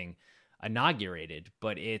Nixon getting inaugurated,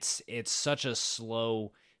 but it's such a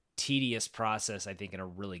slow, tedious process, I think, in a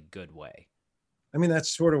really good way. I mean,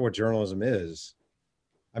 that's sort of what journalism is.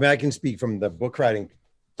 I mean, I can speak from the book writing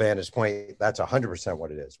vantage point. That's 100%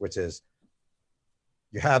 what it is, which is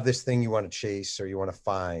you have this thing you want to chase or you want to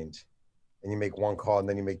find, and you make one call and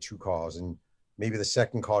then you make 2 calls. And maybe the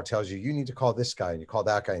second call tells you need to call this guy, and you call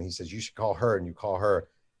that guy, and he says, you should call her, and you call her.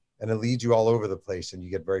 And it leads you all over the place, and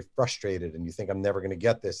you get very frustrated, and you think, I'm never going to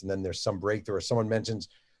get this. And then there's some breakthrough, or someone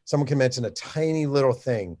can mention a tiny little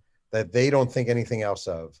thing that they don't think anything else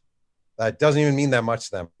of. That doesn't even mean that much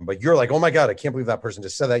to them. But you're like, oh my God, I can't believe that person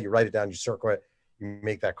just said that. You write it down, you circle it, you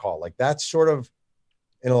make that call. Like, that's sort of,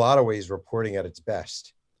 in a lot of ways, reporting at its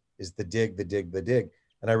best, is the dig.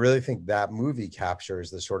 And I really think that movie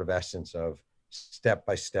captures the sort of essence of step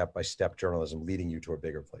by step journalism leading you to a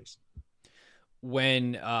bigger place.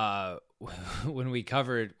 When we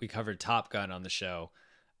covered Top Gun on the show,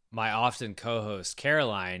 my often co-host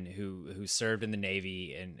Caroline, who served in the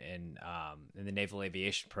Navy and in the Naval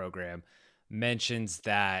Aviation program, mentions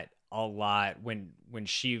that a lot when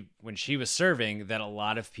she was serving, that a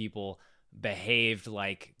lot of people behaved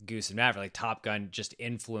like Goose and Maverick, like Top Gun just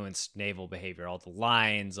influenced naval behavior, all the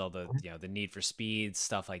lines, all the, you know, the need for speed,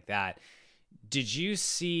 stuff like that. Did you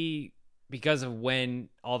see, because of when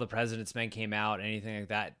All the President's Men came out, anything like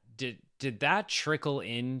that, did that trickle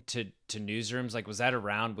into newsrooms? Like, was that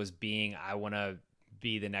around, was being, I want to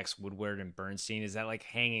be the next Woodward and Bernstein? Is that like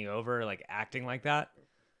hanging over, like acting like that?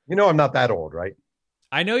 You know, I'm not that old, right?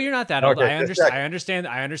 I know you're not that old. Okay, I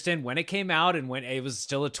understand when it came out and when it was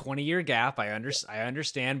still a 20-year gap. I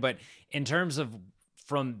understand. But in terms of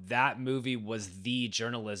from that movie was the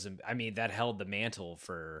journalism, I mean, that held the mantle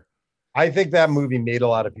for. I think that movie made a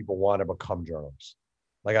lot of people want to become journalists.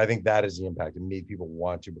 Like, I think that is the impact. It made people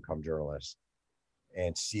want to become journalists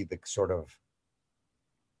and see the sort of,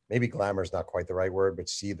 maybe glamour is not quite the right word, but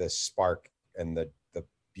see the spark and the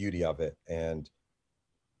beauty of it. And,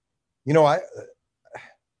 you know,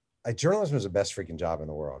 journalism is the best freaking job in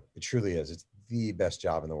the world. It truly is. It's the best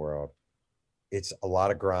job in the world. It's a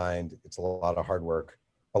lot of grind. It's a lot of hard work,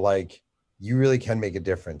 but like, you really can make a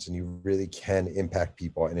difference and you really can impact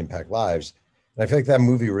people and impact lives. And I feel like that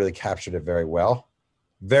movie really captured it very well,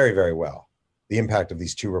 very, very well, the impact of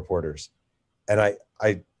these two reporters. And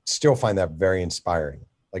I still find that very inspiring,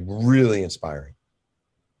 like really inspiring.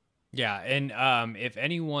 Yeah. And if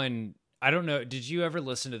anyone, I don't know, did you ever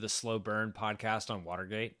listen to the Slow Burn podcast on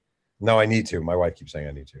Watergate? No, I need to. My wife keeps saying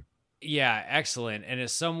I need to. Yeah, excellent. And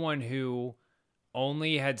as someone who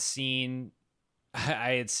only had seen,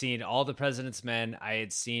 I had seen All the President's Men, I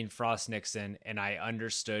had seen Frost Nixon, and I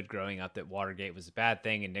understood growing up that Watergate was a bad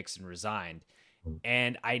thing and Nixon resigned.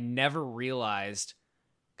 And I never realized,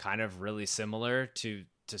 kind of really similar to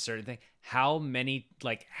certain things,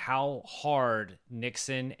 how hard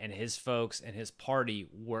Nixon and his folks and his party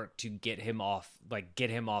worked to get him off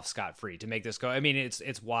scot-free, to make this go. I mean,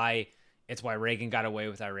 it's why Reagan got away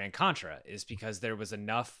with Iran-Contra, is because there was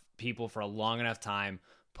enough people for a long enough time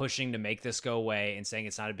pushing to make this go away and saying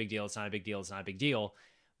it's not a big deal, it's not a big deal, it's not a big deal.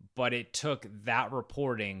 But it took that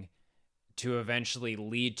reporting to eventually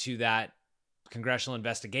lead to that congressional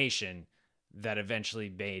investigation that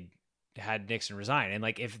eventually had Nixon resign. And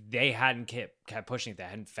like, if they hadn't kept pushing it, they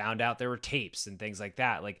hadn't found out there were tapes and things like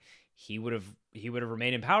that, like he would have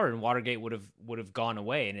remained in power and Watergate would have gone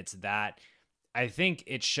away. And it's that, I think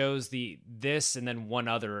it shows this, and then one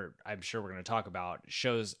other I'm sure we're going to talk about,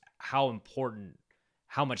 shows how important,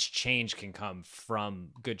 how much change can come from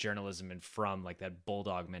good journalism and from like that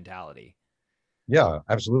bulldog mentality. Yeah,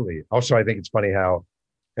 absolutely. Also, I think it's funny how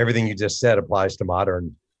everything you just said applies to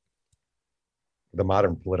the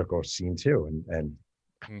modern political scene too. And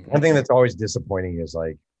one thing that's always disappointing is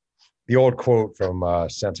like the old quote from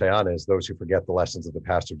Santayana is, those who forget the lessons of the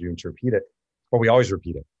past are doomed to repeat it. But we always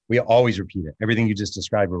repeat it. We always repeat it. Everything you just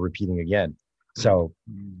described, we're repeating again. So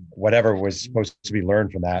whatever was supposed to be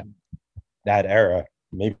learned from that era,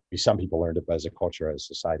 maybe some people learned it, but as a culture, as a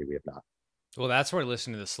society, we have not. Well, that's where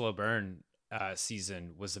listening to the Slow Burn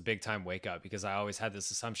season was a big time wake up, because I always had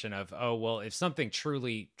this assumption of, oh, well, if something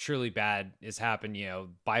truly bad has happened, you know,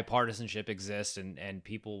 bipartisanship exists and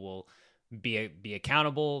people will be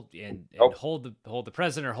accountable and hold the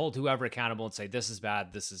president or hold whoever accountable and say, this is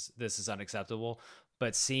bad, this is unacceptable.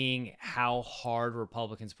 But seeing how hard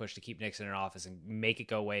Republicans push to keep Nixon in office and make it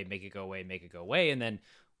go away, and then,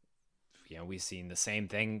 you know, we've seen the same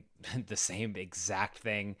thing, the same exact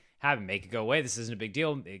thing happen. Make it go away. This isn't a big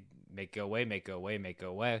deal. Make it go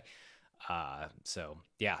away. So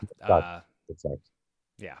yeah. It sucks.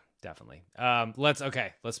 Yeah, definitely.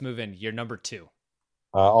 Let's move in. You're number 2.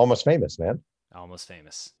 Almost Famous, man. Almost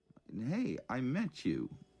Famous. Hey, I met you.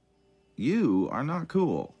 You are not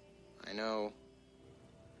cool. I know.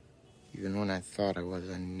 Even when I thought I was,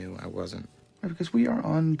 I knew I wasn't. Because we are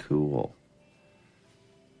uncool.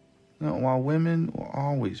 Now, while women will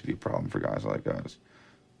always be a problem for guys like us,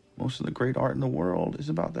 most of the great art in the world is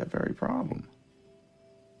about that very problem.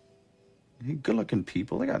 Good-looking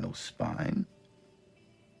people, they got no spine.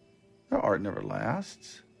 Their art never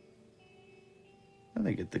lasts. And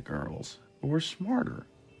they get the girls, but we're smarter.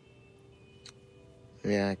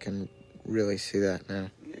 Yeah, I can really see that now.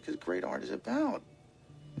 Yeah, because great art is about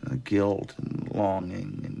guilt and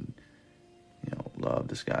longing and, you know, love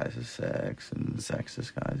disguises sex and sex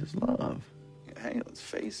disguises love. Hey, let's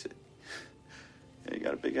face it. You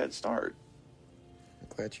got a big head start. I'm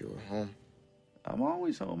glad you were home. I'm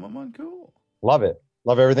always home. I'm uncool. Love it.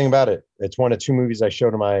 Love everything about it. It's one of 2 movies I show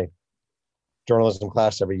to my journalism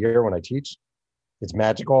class every year when I teach. It's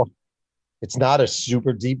magical. It's not a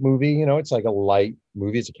super deep movie, you know, it's like a light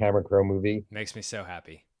movie. It's a Cameron Crowe movie. Makes me so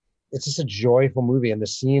happy. It's just a joyful movie. And the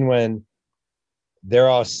scene when they're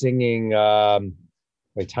all singing.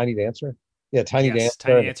 Wait, Tiny Dancer? Yeah, Tiny Dancer.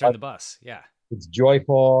 Tiny Dancer on the bus. Yeah, it's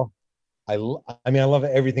joyful. I mean, I love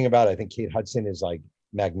everything about it. I think Kate Hudson is like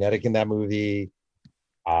magnetic in that movie.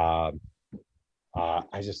 I love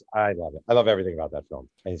it. I love everything about that film.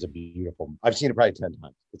 And it's a beautiful. I've seen it probably 10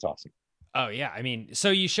 times. It's awesome. Oh yeah, I mean, so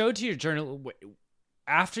you showed to your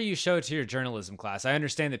after you showed to your journalism class. I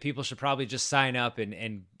understand that people should probably just sign up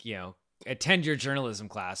and attend your journalism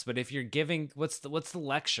class. But if you're giving, what's the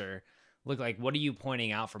lecture look like? What are you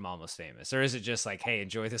pointing out from Almost Famous, or is it just like, hey,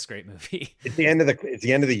 enjoy this great movie? It's the end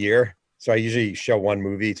of the year. So I usually show one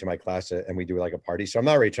movie to my class and we do like a party. So I'm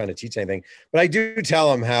not really trying to teach anything, but I do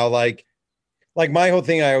tell them how like my whole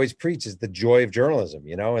thing I always preach is the joy of journalism,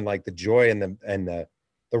 and like the joy and the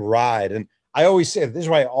ride. And I always say, this is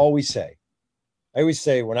why I always say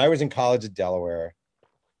when I was in college at Delaware,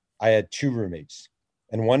 I had 2 roommates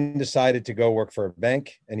and one decided to go work for a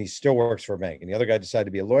bank and he still works for a bank. And the other guy decided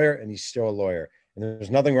to be a lawyer and he's still a lawyer. And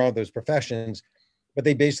there's nothing wrong with those professions, but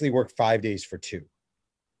they basically work 5 days for 2.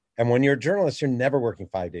 And when you're a journalist, you're never working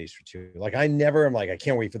 5 days for 2. Like I never am like, I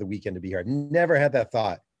can't wait for the weekend to be here. I've never had that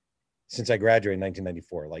thought since I graduated in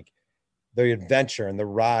 1994. Like the adventure and the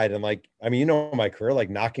ride. And like, I mean, my career, like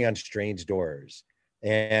knocking on strange doors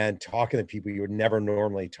and talking to people you would never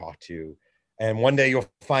normally talk to. And one day you'll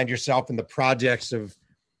find yourself in the projects of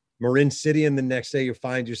Marin City. And the next day you'll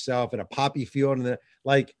find yourself in a poppy field. And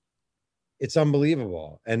like, it's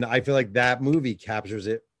unbelievable. And I feel like that movie captures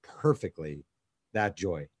it perfectly, that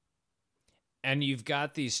joy. And you've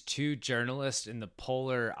got these 2 journalists in the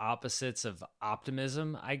polar opposites of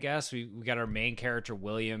optimism, I guess. We got our main character,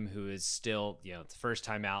 William, who is still, the first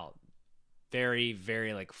time out, very,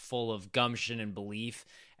 very like full of gumption and belief.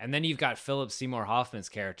 And then you've got Philip Seymour Hoffman's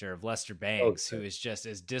character of Lester Bangs, who is just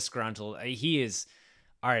as disgruntled. He is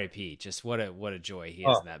R.I.P. Just what a joy he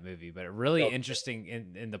is in that movie. But really interesting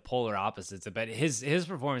in the polar opposites. But his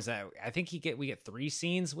performance, I think we get 3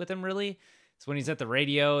 scenes with him really. It's when he's at the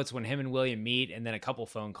radio. It's when him and William meet, and then a couple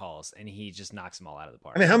phone calls, and he just knocks them all out of the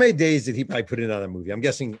park. I mean, how many days did he probably put in on a movie? I'm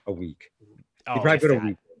guessing a week. Oh, he probably put a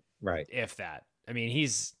week, right? If that. I mean,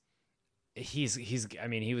 he's. I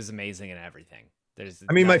mean, he was amazing in everything.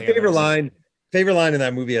 My favorite line in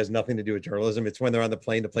that movie has nothing to do with journalism. It's when they're on the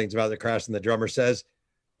plane. The plane's about to crash, and the drummer says,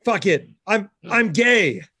 "Fuck it, I'm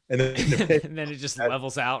gay," and then and then it just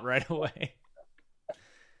levels out right away.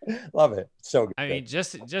 Love it. So good. I mean,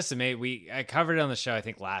 just amazing. I covered it on the show, I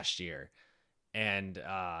think last year, and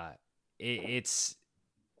it's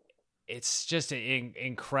just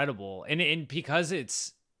incredible. And because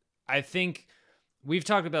I think we've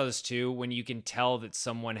talked about this too, when you can tell that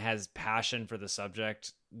someone has passion for the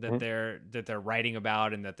subject that they're writing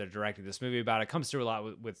about and that they're directing this movie about. It comes through a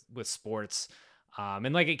lot with sports.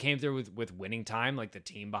 And like it came through with Winning Time, like the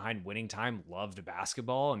team behind Winning Time loved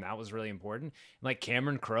basketball, and that was really important. And like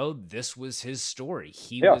Cameron Crowe, this was his story.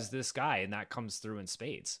 He was this guy, and that comes through in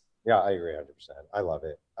spades. Yeah, I agree 100%. I love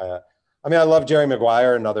it. I mean, I love Jerry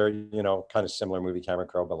Maguire, another, kind of similar movie, Cameron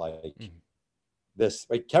Crowe, but like this,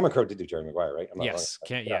 like Cameron Crowe did do Jerry Maguire, right? Yes.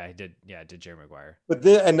 I did. Yeah, I did Jerry Maguire. But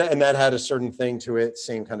and that had a certain thing to it,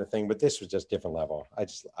 same kind of thing, but this was just different level.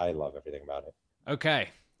 I love everything about it. Okay.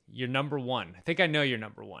 Your number 1. I think I know your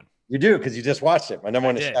number 1. You do, because you just watched it. My number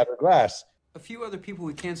 1 is Shattered Glass. A few other people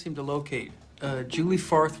we can't seem to locate. Julie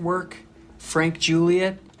Farthwork, Frank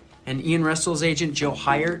Juliet, and Ian Russell's agent, Joe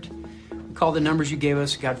Hyatt. We called the numbers you gave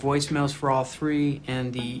us, got voicemails for all 3,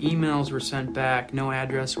 and the emails were sent back, no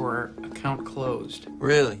address or account closed.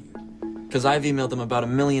 Really? Because I've emailed them about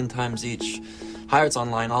 1 million times each. Hyatt's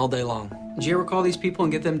online all day long. Did you ever call these people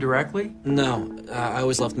and get them directly? No, I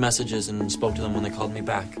always left messages and spoke to them when they called me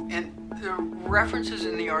back. And the references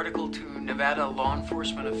in the article to Nevada law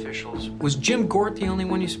enforcement officials. Was Jim Gort the only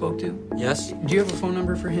one you spoke to? Yes. Do you have a phone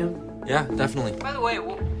number for him? Yeah, definitely. By the way,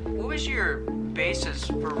 what was your basis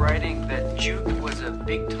for writing that Juke was a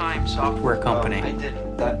big-time software company? I did.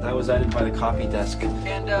 That was added by the copy desk.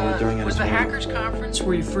 And was the Hackers Conference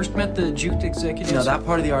where you first met the Juke executives? No, that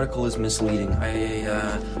part of the article is misleading.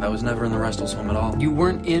 I was never in the Restles home at all. You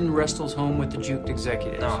weren't in Restles home with the Juke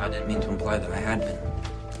executives? No, I didn't mean to imply that I had been.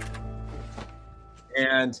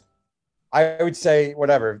 And I would say,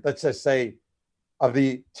 whatever, let's just say of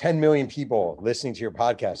the 10 million people listening to your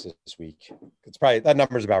podcast this week, it's probably, that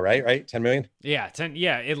number's about right? 10 million? Yeah, 10.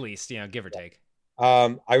 Yeah, at least, give or take.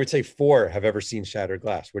 I would say 4 have ever seen Shattered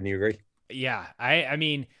Glass. Wouldn't you agree? Yeah. I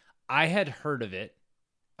mean, I had heard of it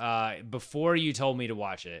before you told me to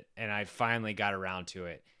watch it, and I finally got around to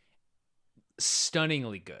it.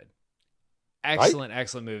 Stunningly good.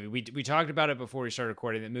 Excellent movie. We talked about it before we started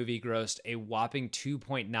recording. The movie grossed a whopping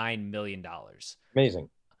 $2.9 million. Amazing.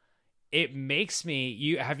 it makes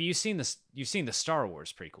me, have you seen this? You've seen the Star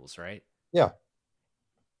Wars prequels, right? Yeah.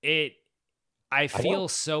 I feel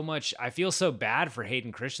so bad for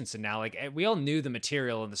Hayden Christensen now. Like, we all knew the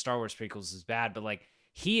material in the Star Wars prequels is bad, but like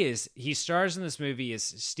he stars in this movie as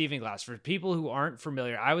Stephen Glass. For people who aren't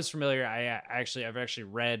familiar, I was familiar. I've actually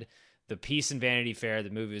read the piece in Vanity Fair the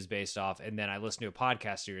movie was based off, and then I listened to a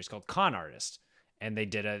podcast series called Con Artist, and they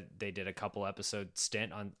did a couple episode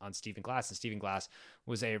stint on Stephen Glass. And Stephen Glass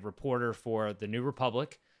was a reporter for the New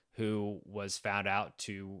Republic who was found out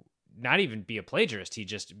to not even be a plagiarist. He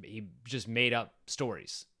just made up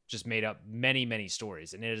stories, just made up many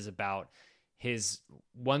stories, and it is about his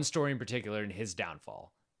one story in particular and his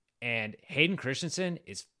downfall. And Hayden Christensen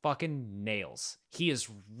is fucking nails. He is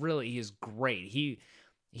great.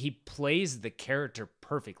 He plays the character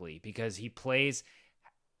perfectly because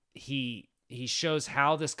he shows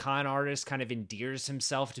how this con artist kind of endears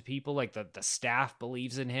himself to people. Like the staff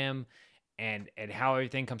believes in him, and how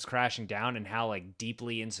everything comes crashing down, and how like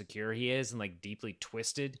deeply insecure he is and like deeply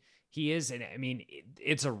twisted he is. And I mean,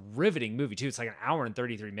 it's a riveting movie too. It's like an hour and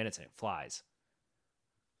 33 minutes and it flies.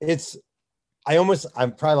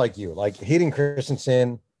 I'm probably like you, like Hayden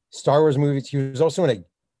Christensen, Star Wars movies. He was also in a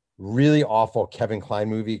really awful Kevin Kline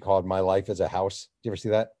movie called My Life as a House. Did you ever see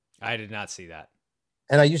that? I did not see that.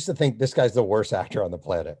 And I used to think this guy's the worst actor on the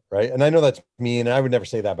planet, right? And I know that's mean, and I would never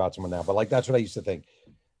say that about someone now, but like that's what I used to think.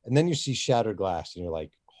 And then you see Shattered Glass, and you're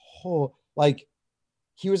like, oh, like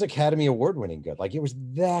he was Academy Award winning good. Like it was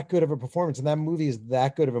that good of a performance, and that movie is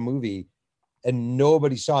that good of a movie, and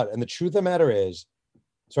nobody saw it. And the truth of the matter is,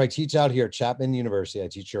 so I teach out here at Chapman University. I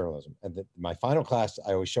teach journalism, and my final class,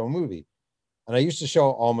 I always show a movie, and I used to show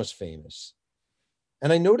Almost Famous,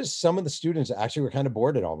 and I noticed some of the students actually were kind of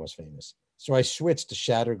bored at Almost Famous. So I switched to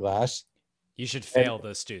Shattered Glass. You should fail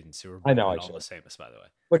those students who are I know, Almost Famous, by the way.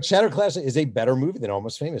 But Shattered Glass is a better movie than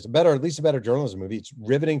Almost Famous. At least a better journalism movie. It's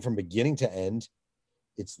riveting from beginning to end.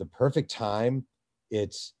 It's the perfect time.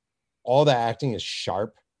 It's all the acting is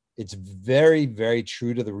sharp. It's very, very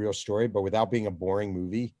true to the real story, but without being a boring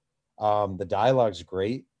movie. The dialogue's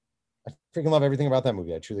great. I freaking love everything about that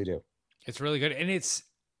movie. I truly do. It's really good. And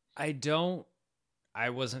I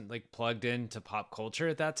wasn't like plugged into pop culture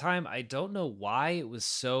at that time. I don't know why it was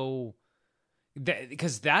so,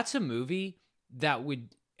 because that's a movie that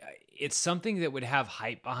it's something that would have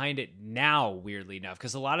hype behind it now, weirdly enough.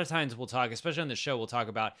 Because a lot of times we'll talk, especially on the show, we'll talk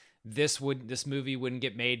about this movie wouldn't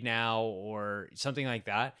get made now or something like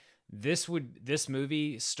that. This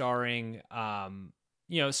movie starring,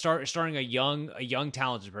 starring a young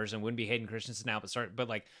talented person, wouldn't be Hayden Christensen now, but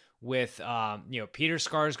like with, Peter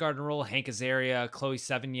Skarsgård in a role, Hank Azaria, Chloe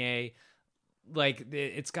Sevigny. Like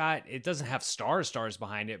it doesn't have stars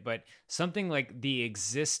behind it, but something like the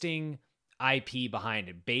existing IP behind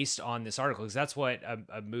it based on this article, because that's what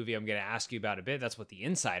a movie I'm going to ask you about a bit. That's what The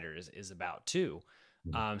Insider is about too.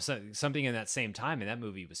 So something in that same time, and that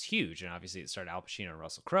movie was huge, and obviously it started Al Pacino and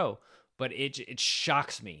Russell Crowe. But it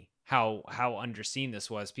shocks me how underseen this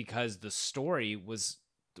was, because the story was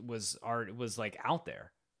like out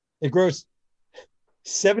there. It grossed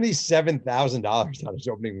 $77,000 on its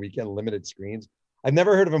opening weekend, limited screens. I've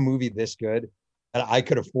never heard of a movie this good that I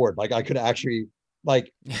could afford. Like I could actually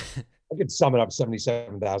like. I could sum it up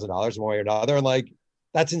 $77,000 one way or another. And like,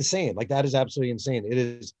 that's insane. Like that is absolutely insane. It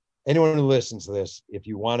is. Anyone who listens to this, if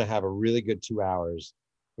you want to have a really good 2 hours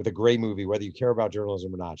with a great movie, whether you care about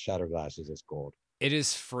journalism or not, Shattered Glass is gold. It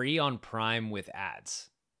is free on Prime with ads.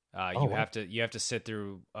 You have to sit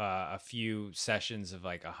through a few sessions of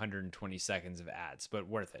like 120 seconds of ads, but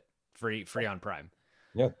worth it. Free on Prime.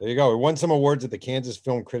 Yeah, there you go. It won some awards at the Kansas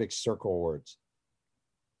Film Critics Circle Awards.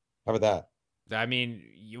 How about that? I mean,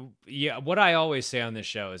 what I always say on this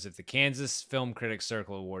show is if the Kansas Film Critics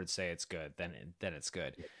Circle Awards say it's good, then it's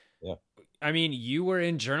good. Yeah. I mean, you were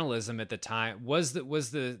in journalism at the time. Was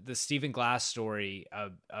the Stephen Glass story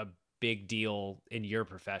a big deal in your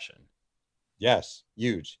profession? Yes,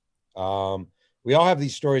 huge. We all have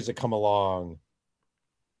these stories that come along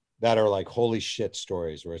that are like holy shit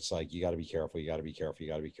stories where it's like, you got to be careful, you got to be careful,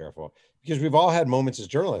 you got to be careful. Because we've all had moments as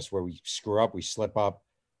journalists where we screw up, we slip up,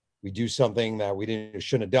 we do something that we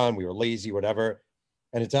shouldn't have done, we were lazy, whatever.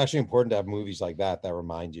 And it's actually important to have movies like that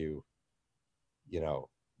remind you, you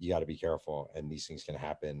got to be careful and these things can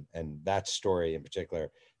happen. And that story in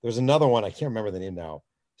particular, there's another one, I can't remember the name now,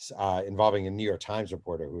 involving a New York Times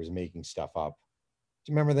reporter who was making stuff up.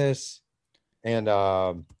 Do you remember this? And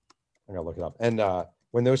I'm gonna look it up. And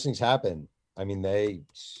when those things happen, I mean, they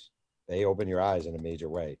open your eyes in a major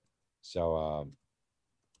way. So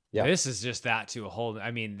yeah, this is just that to a whole.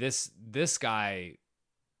 I mean, this guy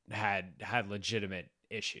had legitimate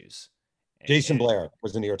issues, Jason Blair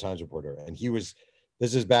was the New York Times reporter, and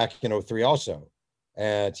this is back in 2003 also.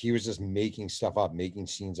 And he was just making stuff up, making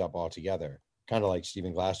scenes up altogether, kind of like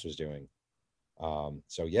Stephen Glass was doing.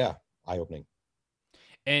 So yeah, eye-opening.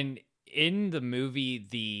 And in the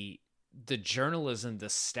movie, the journalism, the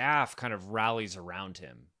staff kind of rallies around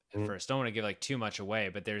him at first. Don't want to give like too much away,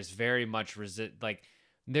 but there's very much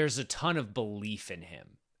there's a ton of belief in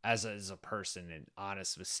him as a person, and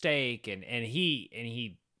honest mistake, and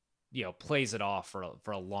he plays it off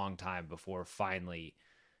for a long time before finally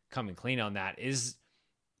coming clean on that. Is,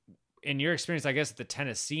 in your experience, I guess, at the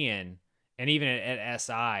Tennessean and even at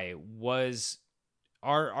SI, was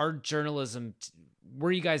our journalism,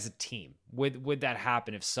 were you guys a team? Would that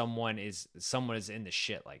happen if someone is in the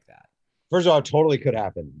shit like that? First of all, it totally could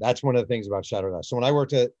happen. That's one of the things about Shatterglass. So when I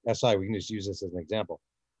worked at SI, we can just use this as an example.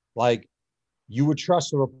 Like, you would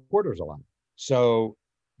trust the reporters a lot. So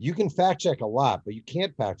you can fact check a lot, but you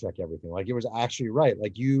can't fact check everything. Like, it was actually right.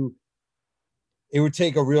 Like, it would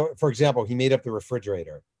take for example, he made up the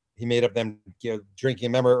refrigerator. He made up them drinking.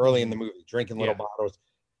 Remember early in the movie, drinking little bottles.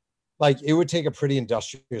 Like, it would take a pretty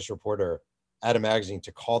industrious reporter at a magazine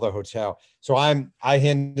to call the hotel. So I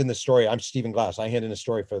hand in the story. I'm Stephen Glass. I hand in a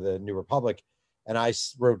story for the New Republic, and I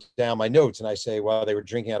wrote down my notes, and I say, well, they were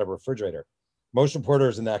drinking out of a refrigerator. Most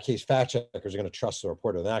reporters in that case, fact checkers, are going to trust the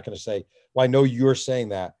reporter. They're not going to say, well, I know you're saying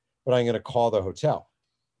that, but I'm going to call the hotel.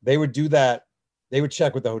 They would do that. They would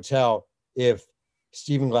check with the hotel if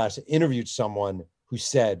Stephen Glass interviewed someone who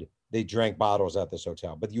said they drank bottles at this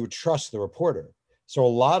hotel, but you would trust the reporter. So a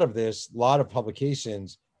lot of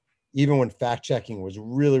publications, even when fact checking was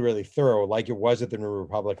really, really thorough, like it was at the New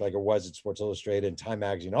Republic, like it was at Sports Illustrated and Time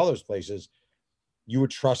Magazine, all those places, you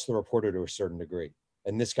would trust the reporter to a certain degree.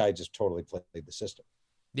 And this guy just totally played the system.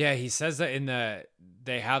 Yeah, he says that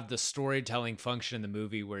they have the storytelling function in the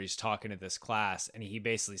movie where he's talking to this class, and he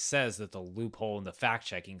basically says that the loophole in the fact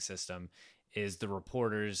checking system is the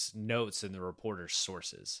reporter's notes and the reporter's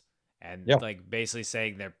sources, and like basically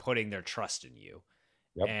saying they're putting their trust in you.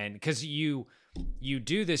 Yep. And because you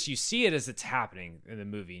do this, you see it as it's happening in the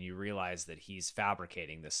movie, and you realize that he's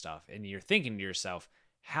fabricating this stuff, and you're thinking to yourself,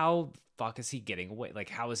 how the fuck is he getting away? Like,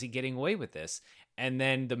 how is he getting away with this? And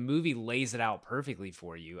then the movie lays it out perfectly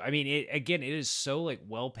for you. I mean, it is so like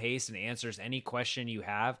well paced and answers any question you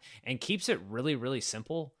have and keeps it really, really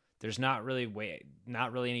simple. There's not really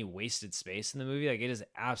any wasted space in the movie. Like, it is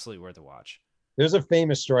absolutely worth a watch. There's a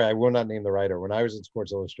famous story. I will not name the writer. When I was at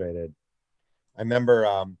Sports Illustrated, I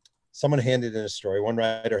remember someone handed in a story. One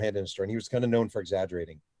writer handed in a story, and he was kind of known for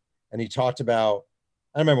exaggerating. And he talked about,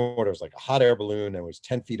 I don't remember what it was, like a hot air balloon, and it was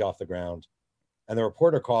 10 feet off the ground. And the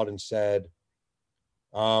reporter called and said,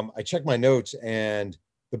 I checked my notes, and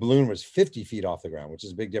the balloon was 50 feet off the ground, which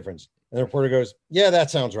is a big difference. And the reporter goes, yeah,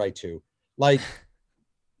 that sounds right too. Like,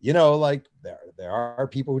 like there are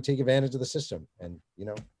people who take advantage of the system, and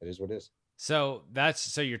it is what it is. So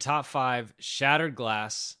so your top 5: Shattered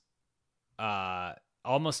Glass,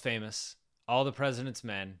 Almost Famous, All the President's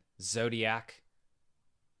Men, Zodiac.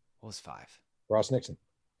 What was 5? Frost Nixon.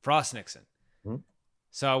 Mm-hmm.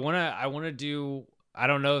 So I want to do, I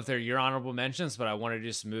don't know if they're your honorable mentions, but I want to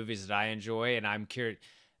do some movies that I enjoy, and I'm curious.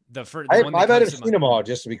 I might have seen them all,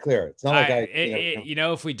 just to be clear. It's not like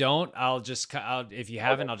if we don't, if you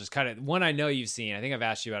haven't, I'll just cut it. One I know you've seen, I think I've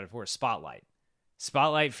asked you about it before, Spotlight.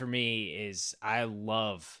 Spotlight for me I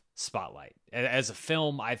love Spotlight. As a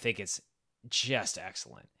film, I think it's just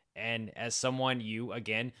excellent. And as someone,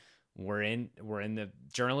 we're in the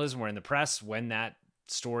journalism, we're in the press when that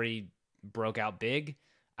story broke out big.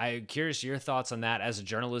 I'm curious your thoughts on that as a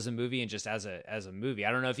journalism movie and just as a movie.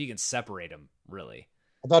 I don't know if you can separate them, really.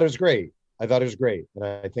 I thought it was great. And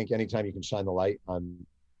I think anytime you can shine the light on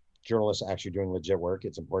journalists actually doing legit work,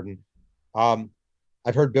 it's important.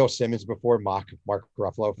 I've heard Bill Simmons before mock Mark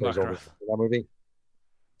Ruffalo for that movie.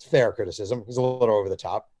 It's fair criticism. He's a little over the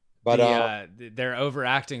top. But their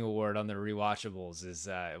overacting award on the rewatchables is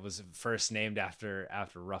it was first named after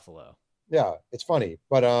Ruffalo. Yeah, it's funny.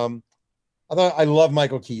 But I love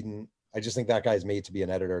Michael Keaton. I just think that guy's made to be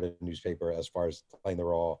an editor at a newspaper as far as playing the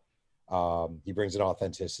role. He brings an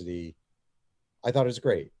authenticity. I thought it was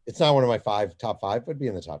great. It's not one of my top five, but it'd be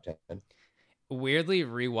in the top 10. Weirdly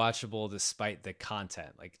rewatchable despite the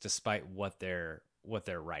content, like despite what they're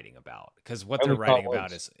writing about, because what they're writing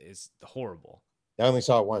about is horrible. I only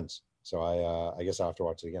saw it once, so I guess I'll have to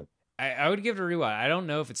watch it again. I would give it a rewatch. I don't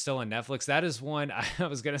know if it's still on Netflix. That is one I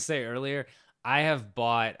was going to say earlier. I have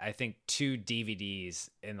bought, I think, 2 DVDs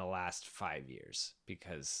in the last 5 years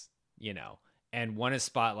because, and one is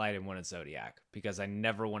Spotlight and one is Zodiac, because I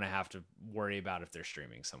never want to have to worry about if they're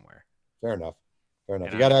streaming somewhere. Fair enough. You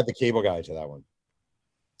got to add the cable guy to that one.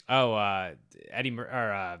 Jim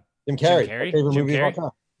Carrey. Jim Carrey? My favorite Jim movie of all Carrey? time.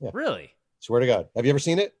 Yeah. Really? Swear to God. Have you ever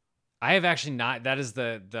seen it? I have actually not. That is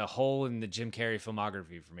the hole in the Jim Carrey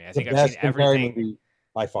filmography for me. I It's think the I've best seen Jim Carrey everything. movie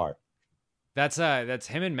by far. That's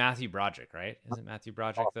him and Matthew Broderick, right? Isn't Matthew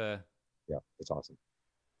Broderick Yeah, it's awesome.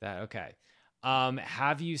 okay.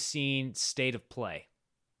 Have you seen State of Play?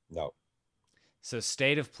 No. So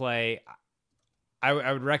State of Play, I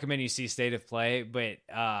would recommend you see State of Play, but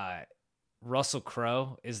Russell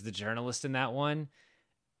Crowe is the journalist in that one,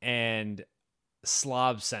 and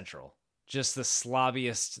Slob Central, just the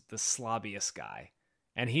slobbiest guy.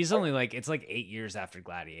 And he's only it's like 8 years after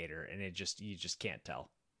Gladiator, and you just can't tell.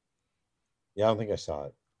 Yeah, I don't think I saw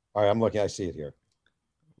it. All right, I'm looking. I see it here.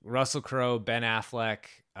 Russell Crowe, Ben Affleck,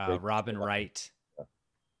 Robin Wright.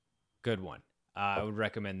 Good one. I would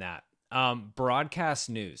recommend that. Broadcast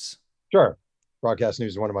News. Sure. Broadcast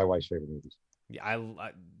News is one of my wife's favorite movies. Yeah,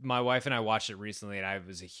 my wife and I watched it recently, and I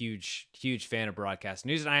was a huge fan of Broadcast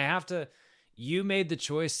News. And I have to, you made the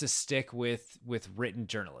choice to stick with written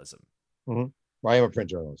journalism. Mm-hmm. Well, I am a print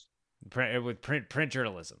journalist. Print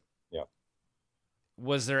journalism. Yeah.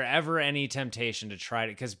 Was there ever any temptation to try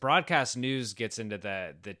to, because Broadcast News gets into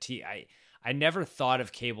I never thought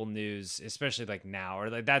of cable news, especially like now,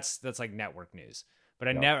 or that's like network news. But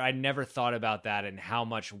I never thought about that and how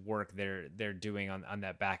much work they're doing on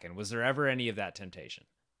that back end. Was there ever any of that temptation?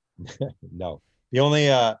 No. The only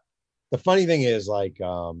the funny thing is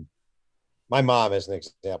my mom, as an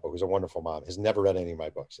example, who's a wonderful mom, has never read any of my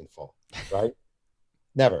books in full, right?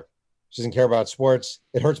 Never. She doesn't care about sports.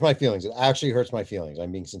 It hurts my feelings. It actually hurts my feelings.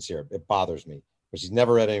 I'm being sincere. It bothers me. But she's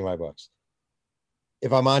never read any of my books.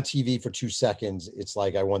 If I'm on TV for 2 seconds, it's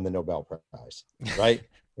like I won the Nobel Prize, right?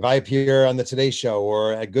 If I appear on the Today Show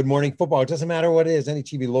or at Good Morning Football, it doesn't matter what it is, any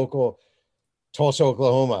TV, local, Tulsa,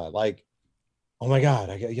 Oklahoma, oh my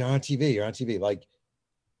God, you're on TV, you're on TV.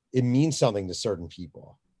 It means something to certain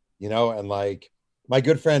people, and my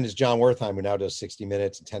good friend is John Wertheim, who now does 60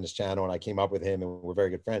 Minutes and Tennis Channel, and I came up with him and we're very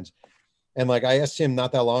good friends. And I asked him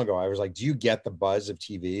not that long ago, I was like, do you get the buzz of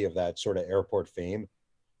TV, of that sort of airport fame?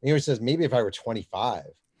 And he always says, maybe if I were 25,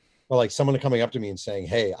 but someone coming up to me and saying,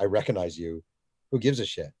 hey, I recognize you, who gives a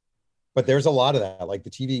shit? But there's a lot of that. The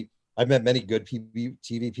TV, I've met many good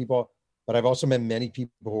TV people, but I've also met many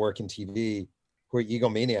people who work in TV who are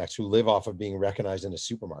egomaniacs who live off of being recognized in a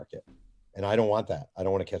supermarket. And I don't want that. I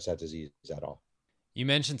don't want to catch that disease at all. You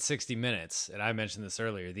mentioned 60 Minutes, and I mentioned this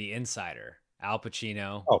earlier, The Insider, Al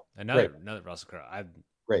Pacino, another Russell Crowe. I'm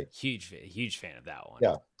great. Huge fan of that one.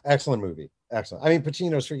 Yeah. Excellent movie. Excellent. I mean,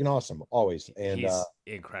 Pacino's freaking awesome, always. And he's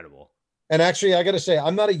incredible. And actually, I got to say,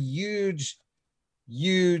 I'm not a huge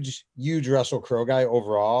Russell Crowe guy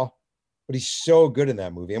overall, but he's so good in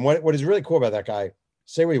that movie. And what is really cool about that guy,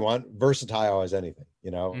 say what you want, versatile as anything,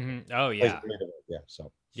 Mm-hmm. Oh, yeah. Yeah.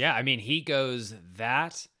 So, yeah, I mean, he goes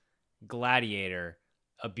that, Gladiator,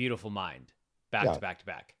 A Beautiful Mind, back to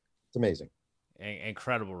back. It's amazing.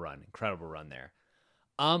 Incredible run there.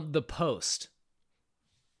 The Post.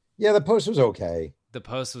 Yeah, The Post was okay. The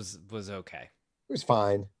Post was okay. It was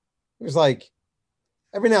fine. It was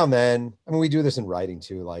every now and then, I mean, we do this in writing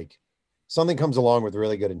too, something comes along with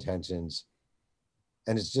really good intentions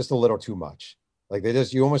and it's just a little too much.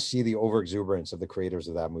 You almost see the overexuberance of the creators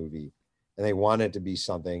of that movie and they want it to be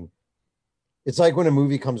something. It's like when a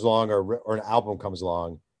movie comes along or an album comes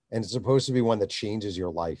along and it's supposed to be one that changes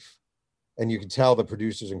your life. And you can tell the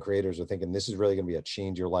producers and creators are thinking, this is really going to be a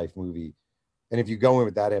change your life movie. And if you go in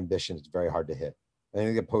with that ambition, it's very hard to hit. I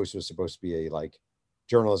think The Post was supposed to be a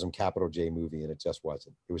journalism capital J movie, and it just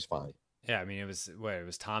wasn't. It was fine. Yeah, I mean, it was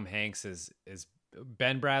Tom Hanks as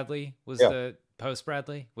Ben Bradley was the Post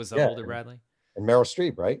Bradley, was the older Bradley, and Meryl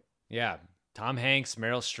Streep, right? Yeah, Tom Hanks,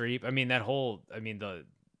 Meryl Streep. I mean, the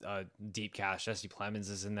deep cast. Jesse Plemons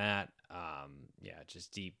is in that.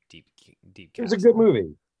 Just deep cast. It was a good movie.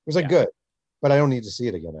 It was good, but I don't need to see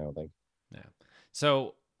it again, I don't think. Yeah.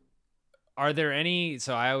 So, are there any?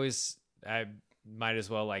 So I might as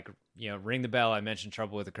well ring the bell. I mentioned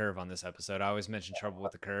Trouble with the Curve on this episode. I always mention Trouble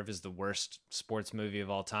with the Curve is the worst sports movie of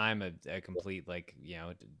all time. A complete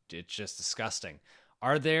it's just disgusting.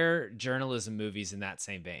 Are there journalism movies in that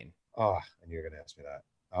same vein? Oh, I knew you were going to ask me that.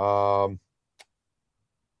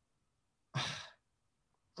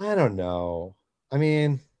 I don't know. I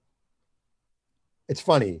mean, it's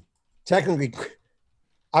funny. Technically,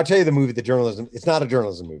 I'll tell you the movie, it's not a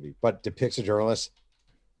journalism movie, but depicts a journalist.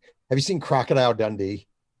 Have you seen Crocodile Dundee?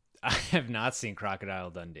 I have not seen Crocodile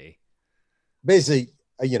Dundee. Basically,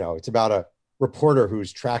 it's about a reporter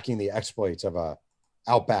who's tracking the exploits of a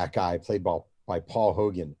Outback guy played by Paul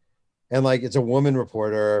Hogan. And it's a woman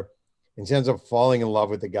reporter, and she ends up falling in love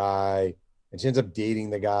with the guy. and she ends up dating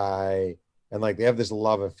the guy, and like they have this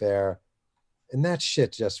love affair, and that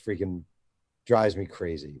shit just freaking drives me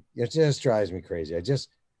crazy. It just drives me crazy.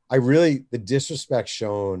 The disrespect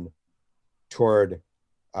shown toward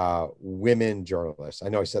women journalists, I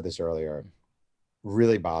know I said this earlier,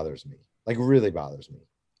 really bothers me. Like really bothers me.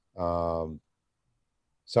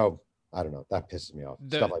 So I don't know. That pisses me off.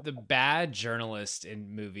 The bad journalist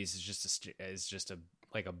in movies is just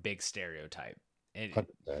a big stereotype.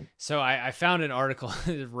 So I found an article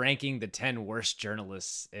ranking the 10 worst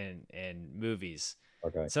journalists in movies.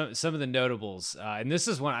 Okay. Some of the notables, and this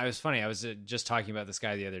is one. I was just talking about this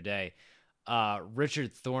guy the other day,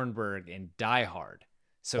 Richard Thornburg in Die Hard.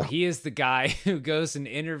 So he is the guy who goes and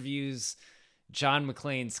interviews John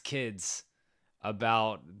McClane's kids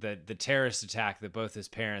about the terrorist attack that both his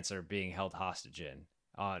parents are being held hostage in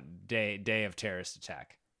on day of terrorist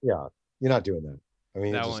attack. Yeah, you're not doing that. I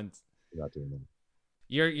mean, you're not doing that.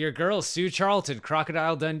 Your girl Sue Charlton,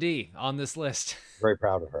 Crocodile Dundee, on this list. Very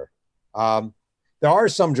proud of her. There are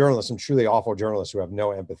some journalists, some truly awful journalists, who have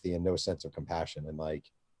no empathy and no sense of compassion, and like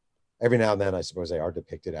every now and then, I suppose they are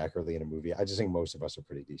depicted accurately in a movie. I just think most of us are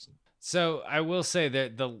pretty decent. So I will say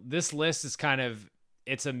that this list is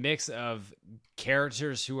it's a mix of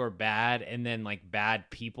characters who are bad and then like bad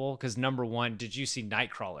people. Because number one, did you see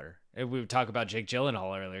Nightcrawler? We would talk about Jake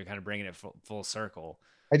Gyllenhaal earlier, kind of bringing it full circle.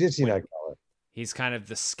 I did see Nightcrawler. He's kind of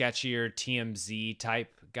the sketchier TMZ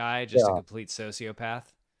type guy, just a complete sociopath.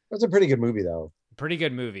 That's a pretty good movie, though. Pretty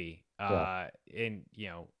good movie. In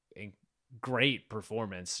great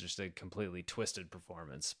performance, just a completely twisted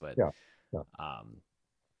performance. But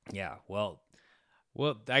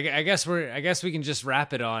well, I guess we can just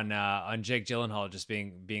wrap it on Jake Gyllenhaal just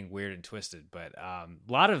being weird and twisted. But a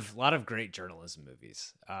lot of great journalism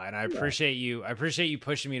movies, and I appreciate you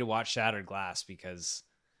pushing me to watch Shattered Glass, because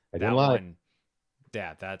one,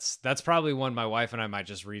 that's probably one my wife and I might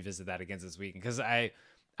just revisit that again this weekend, because I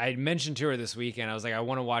mentioned to her this weekend, I was like, I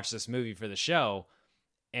want to watch this movie for the show.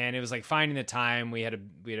 And it was like finding the time. We had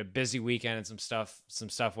a busy weekend and some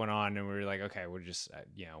stuff went on, and we were like, okay, we're just,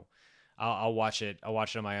 I'll watch it. I'll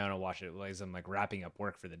watch it on my own. I'll watch it as I'm like wrapping up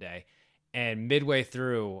work for the day. And midway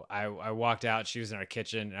through, I walked out. She was in our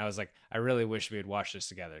kitchen, and I was like, I really wish we had watched this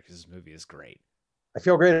together, because this movie is great. I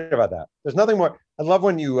feel great about that. There's nothing more. I love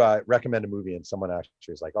when you recommend a movie and someone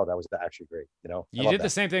actually is like, oh, that was actually great. You did the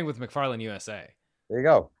same thing with McFarlane USA. There you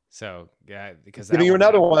go. So yeah, because giving you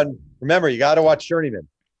another one. Remember, you got to watch Journeyman.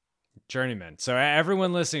 So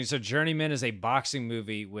everyone listening, so Journeyman is a boxing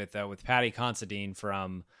movie with Patty Considine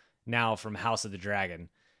from House of the Dragon,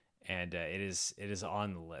 and it is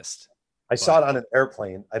on the list. I saw it on an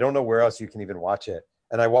airplane. I don't know where else you can even watch it.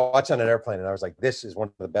 And I watched it on an airplane, and I was like, this is one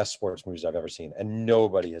of the best sports movies I've ever seen, and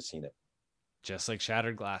nobody has seen it. Just like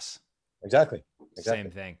Shattered Glass. Exactly.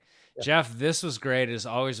 Same thing. Yeah. Jeff, this was great. It is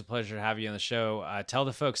always a pleasure to have you on the show. Tell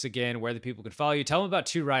the folks again where the people could follow you. Tell them about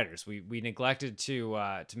Two Writers. We neglected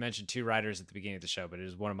to mention Two Writers at the beginning of the show, but it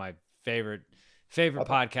is one of my favorite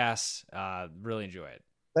podcasts. Really enjoy it.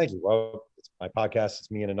 Thank you. Well, it's my podcast.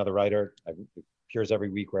 It's me and another writer. It appears every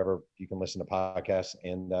week wherever you can listen to podcasts.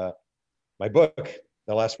 And my book,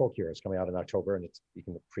 The Last Folk Hero, is coming out in October, and you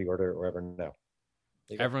can pre-order it wherever now.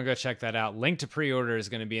 Everyone go check that out. Link to pre-order is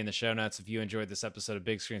going to be in the show notes. If you enjoyed this episode of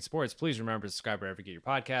Big Screen Sports, please remember to subscribe wherever you get your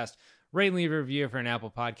podcast. Rate and leave a review for an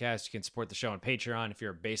Apple podcast. You can support the show on Patreon. If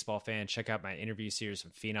you're a baseball fan, check out my interview series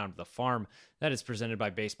from Phenom to the Farm. That is presented by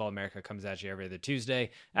Baseball America. Comes at you every other Tuesday.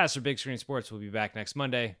 As for Big Screen Sports, we'll be back next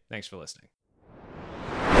Monday. Thanks for listening.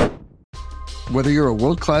 Whether you're a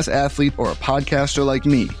world-class athlete or a podcaster like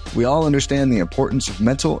me, we all understand the importance of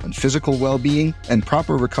mental and physical well-being and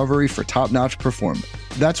proper recovery for top-notch performance.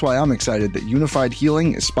 That's why I'm excited that Unified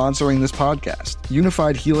Healing is sponsoring this podcast.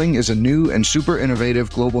 Unified Healing is a new and super innovative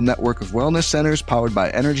global network of wellness centers powered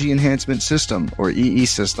by Energy Enhancement System, or EE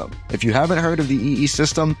System. If you haven't heard of the EE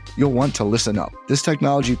System, you'll want to listen up. This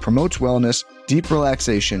technology promotes wellness, deep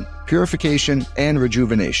relaxation, purification, and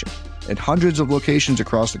rejuvenation. In hundreds of locations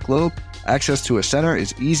across the globe, access to a center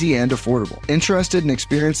is easy and affordable. Interested in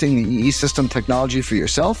experiencing the EE System technology for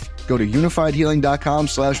yourself? Go to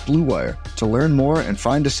unifydhealing.com/bluewire to learn more and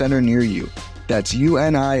find a center near you. That's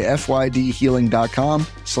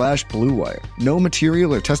unifydhealing.com/bluewire. No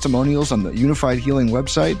material or testimonials on the Unified Healing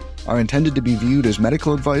website are intended to be viewed as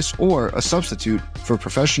medical advice or a substitute for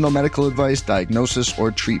professional medical advice, diagnosis,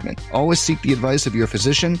 or treatment. Always seek the advice of your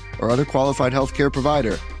physician or other qualified healthcare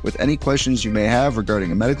provider with any questions you may have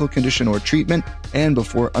regarding a medical condition or treatment, and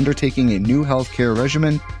before undertaking a new healthcare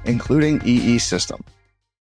regimen, including EE System.